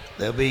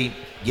 They'll be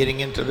getting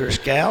into their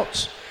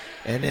scouts,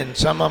 and then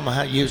some of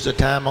them use the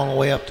time on the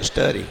way up to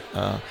study.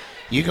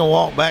 You can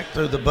walk back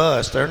through the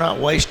bus. They're not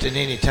wasting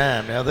any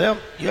time. Now,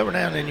 every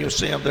now and then you'll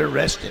see them, they're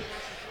resting.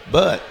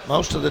 But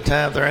most of the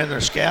time they're in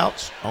their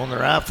scouts, on their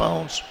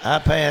iPhones,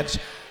 iPads,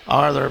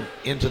 or they're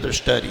into their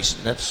studies.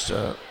 And that's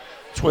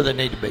where they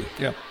need to be.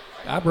 Yeah.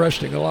 I'm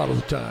resting a lot of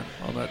the time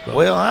on that bus.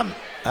 Well,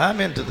 I'm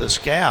into the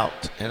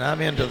scout, and I'm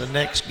into the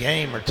next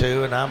game or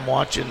two, and I'm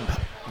watching,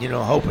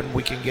 hoping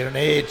we can get an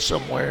edge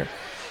somewhere.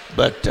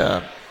 But,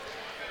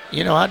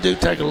 I do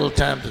take a little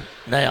time to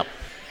nap.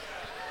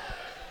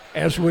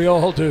 As we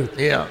all do.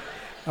 Yeah.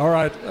 All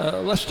right,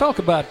 let's talk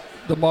about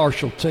the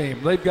Marshall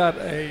team. They've got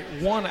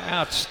one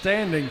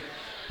outstanding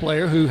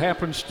player who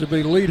happens to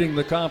be leading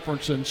the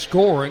conference in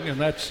scoring,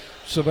 and that's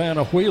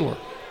Savannah Wheeler.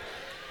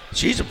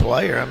 She's a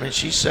player. I mean,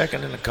 she's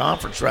second in the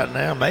conference right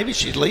now. Maybe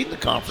she's leading the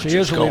conference. She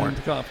is scoring. leading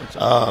the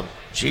conference.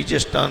 She's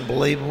just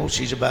unbelievable.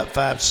 She's about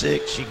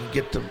 5'6". She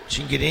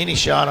can get any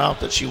shot off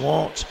that she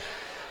wants.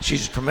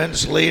 She's a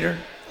tremendous leader.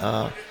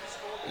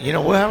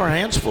 We'll have our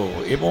hands full.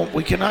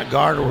 We cannot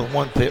guard her with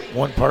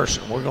one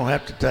person. We're going to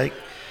have to take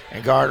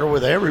and guard her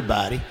with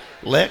everybody.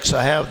 Lex,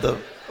 I have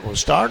will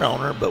start on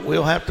her, but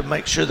we'll have to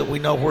make sure that we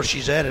know where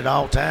she's at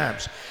all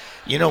times.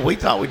 We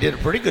thought we did a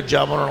pretty good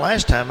job on her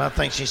last time. I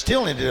think she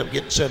still ended up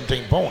getting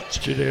 17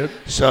 points. She did.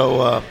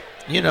 So,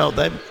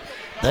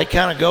 they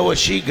kind of go as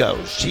she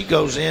goes. She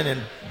goes in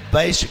and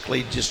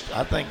basically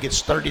I think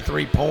gets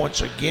 33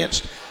 points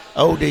against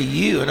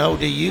ODU, and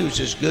ODU is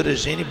as good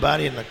as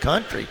anybody in the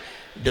country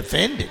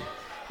defending.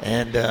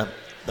 And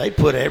they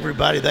put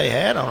everybody they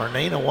had on her.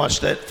 Nina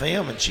watched that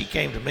film, and she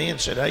came to me and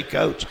said, "Hey,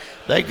 Coach,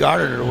 they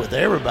guarded her with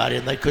everybody,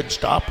 and they couldn't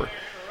stop her."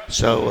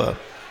 So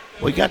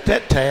we got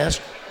that task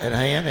at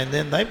hand, and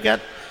then they've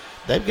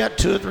got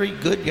 2 or 3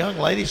 good young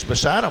ladies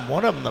beside them.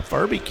 One of them, the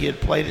Furby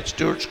kid, played at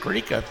Stewart's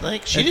Creek, I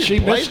think. She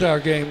missed our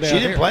game down She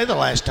didn't here. play the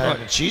last time, Right.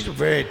 and she's a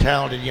very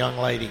talented young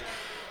lady.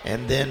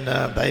 And then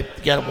they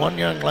got one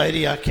young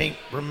lady, I can't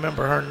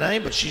remember her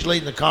name, but she's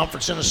leading the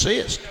conference in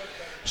assists.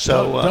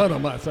 So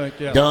Dunham, I think,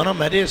 yeah. Dunham,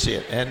 that is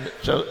it. And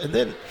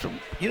then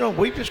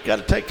we just got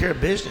to take care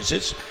of business.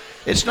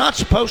 It's not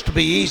supposed to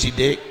be easy,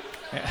 Dick.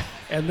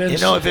 And then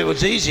if it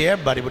was easy,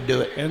 everybody would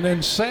do it. And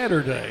then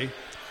Saturday,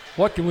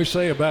 what can we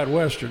say about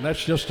Western?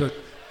 That's just a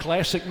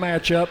classic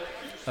matchup.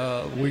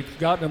 We've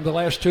gotten them the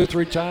last 2 or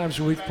 3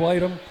 times we've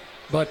played them,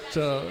 but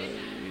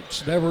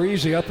it's never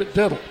easy up at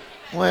Diddle.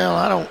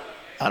 Well,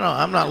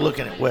 I'm not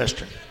looking at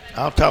Western.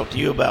 I'll talk to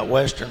you about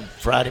Western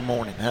Friday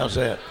morning. How's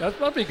that?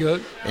 That'd be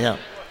good. Yeah.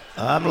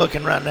 I'm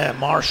looking right now at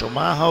Marshall.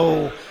 My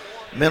whole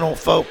mental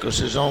focus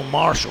is on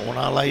Marshall. When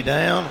I lay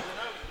down,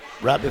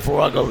 right before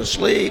I go to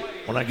sleep,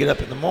 when I get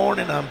up in the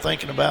morning, I'm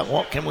thinking about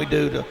what can we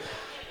do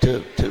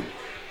to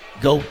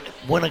go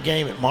win a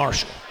game at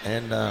Marshall,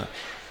 and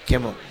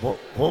what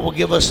will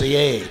give us the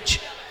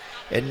edge.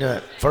 And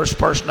the first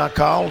person I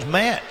call is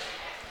Matt,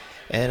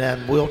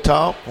 and we'll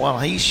talk while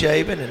he's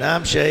shaving and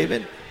I'm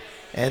shaving,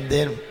 and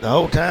then the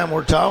whole time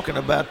we're talking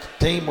about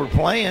the team we're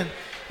playing.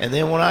 And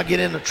then when I get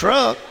in the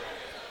truck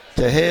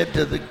to head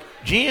to the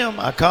gym,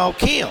 I call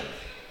Kim,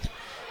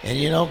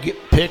 and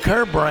pick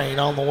her brain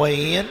on the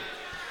way in.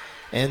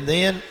 And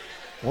then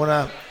when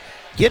I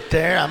get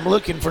there, I'm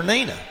looking for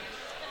Nina.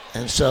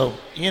 And so,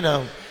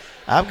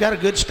 I've got a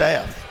good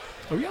staff.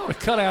 Well, you ought to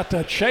cut out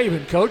that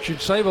shaving, Coach.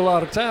 You'd save a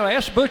lot of time.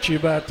 Ask Butchie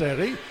about that.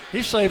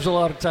 He saves a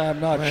lot of time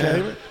not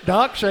shaving.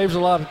 Doc saves a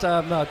lot of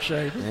time not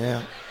shaving.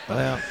 Yeah,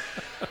 well,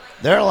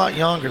 they're a lot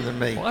younger than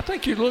me. Well, I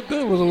think you'd look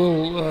good with a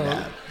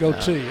little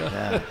goatee.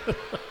 No.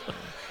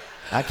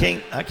 I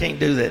can't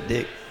do that,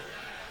 Dick.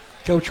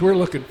 Coach, we're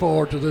looking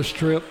forward to this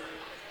trip.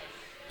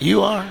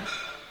 You are?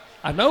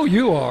 I know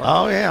you are.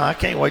 Oh, yeah, I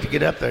can't wait to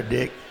get up there,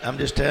 Dick. I'm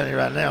just telling you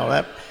right now,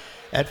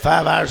 that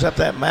 5 hours up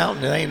that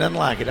mountain, it ain't nothing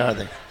like it, are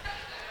they?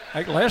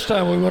 Like last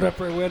time we went up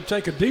there, we had to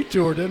take a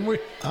detour, didn't we?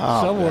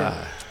 Oh, somewhere.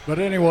 God. But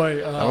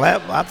anyway.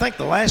 I think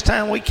the last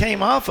time we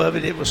came off of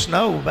it, it was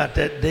snow about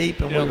that deep,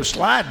 and we were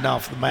sliding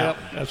off the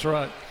mountain. Yep, that's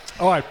right.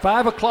 All right,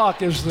 5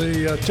 o'clock is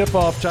the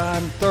tip-off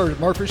time,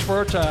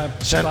 Murfreesboro time.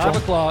 Central.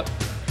 5 o'clock,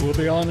 we'll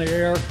be on the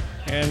air.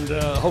 And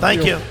hope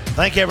Thank you.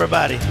 Thank you,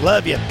 everybody.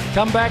 Love you.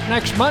 Come back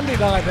next Monday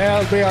night.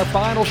 That'll be our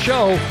final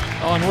show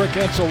on Rick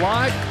Hensel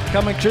Live,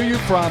 coming to you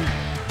from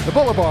the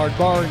Boulevard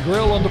Bar and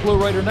Grill on the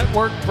Blue Raider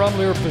Network from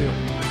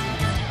Learfield.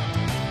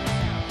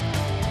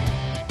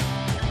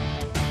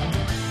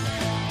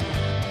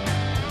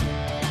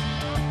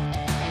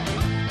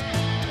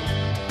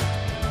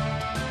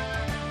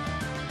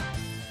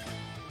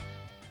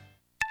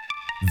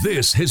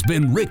 This has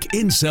been Rick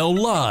Insell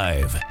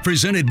Live,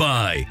 presented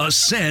by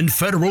Ascend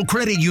Federal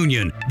Credit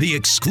Union, the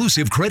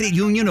exclusive credit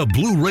union of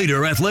Blue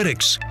Raider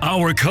Athletics.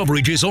 Our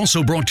coverage is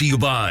also brought to you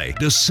by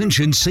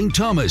Ascension St.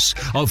 Thomas,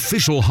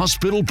 official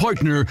hospital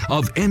partner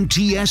of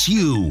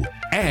MTSU,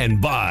 and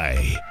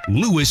by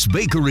Lewis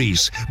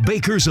Bakeries,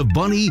 bakers of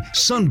Bunny,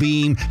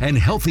 Sunbeam, and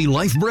Healthy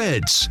Life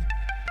Breads.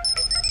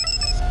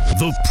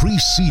 The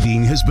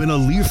preceding has been a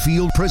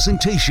Learfield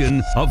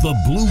presentation of the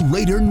Blue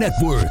Raider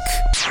Network,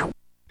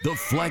 the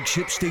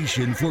flagship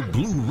station for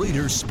Blue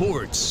Raider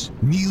sports.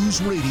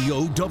 News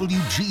Radio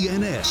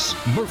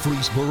WGNS,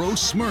 Murfreesboro,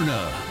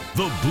 Smyrna.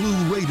 The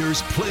Blue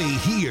Raiders play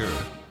here.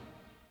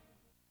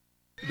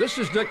 This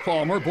is Dick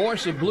Palmer,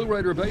 voice of Blue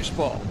Raider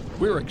Baseball.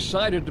 We're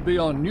excited to be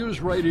on News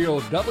Radio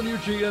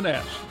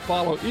WGNS.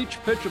 Follow each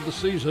pitch of the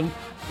season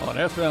on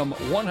FM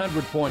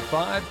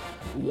 100.5,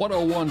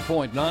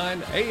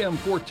 101.9, AM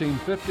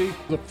 1450,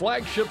 the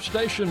flagship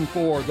station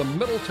for the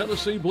Middle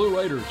Tennessee Blue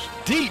Raiders.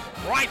 Deep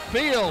right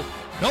field.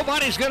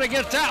 Nobody's going to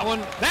get that one.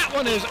 That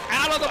one is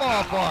out of the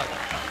ballpark.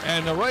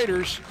 And the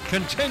Raiders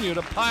continue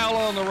to pile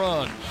on the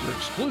runs. Your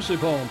exclusive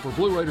home for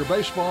Blue Raider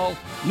Baseball,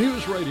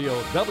 News Radio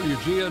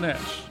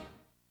WGNS.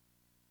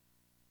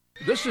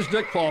 This is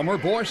Dick Palmer,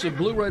 voice of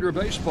Blue Raider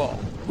Baseball.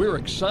 We're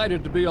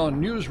excited to be on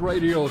News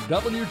Radio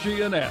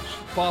WGNS.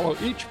 Follow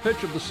each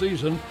pitch of the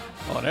season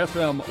on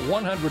FM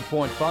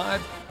 100.5,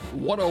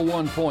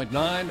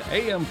 101.9,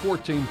 AM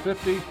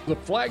 1450, the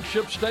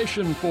flagship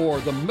station for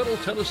the Middle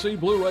Tennessee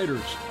Blue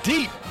Raiders.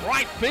 Deep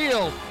right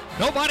field.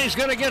 Nobody's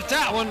going to get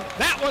that one.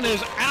 That one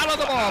is out of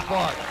the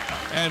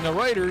ballpark. And the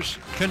Raiders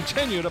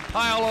continue to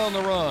pile on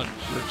the runs.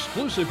 Your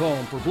exclusive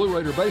home for Blue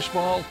Raider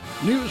Baseball,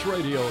 News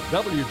Radio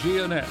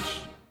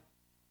WGNS.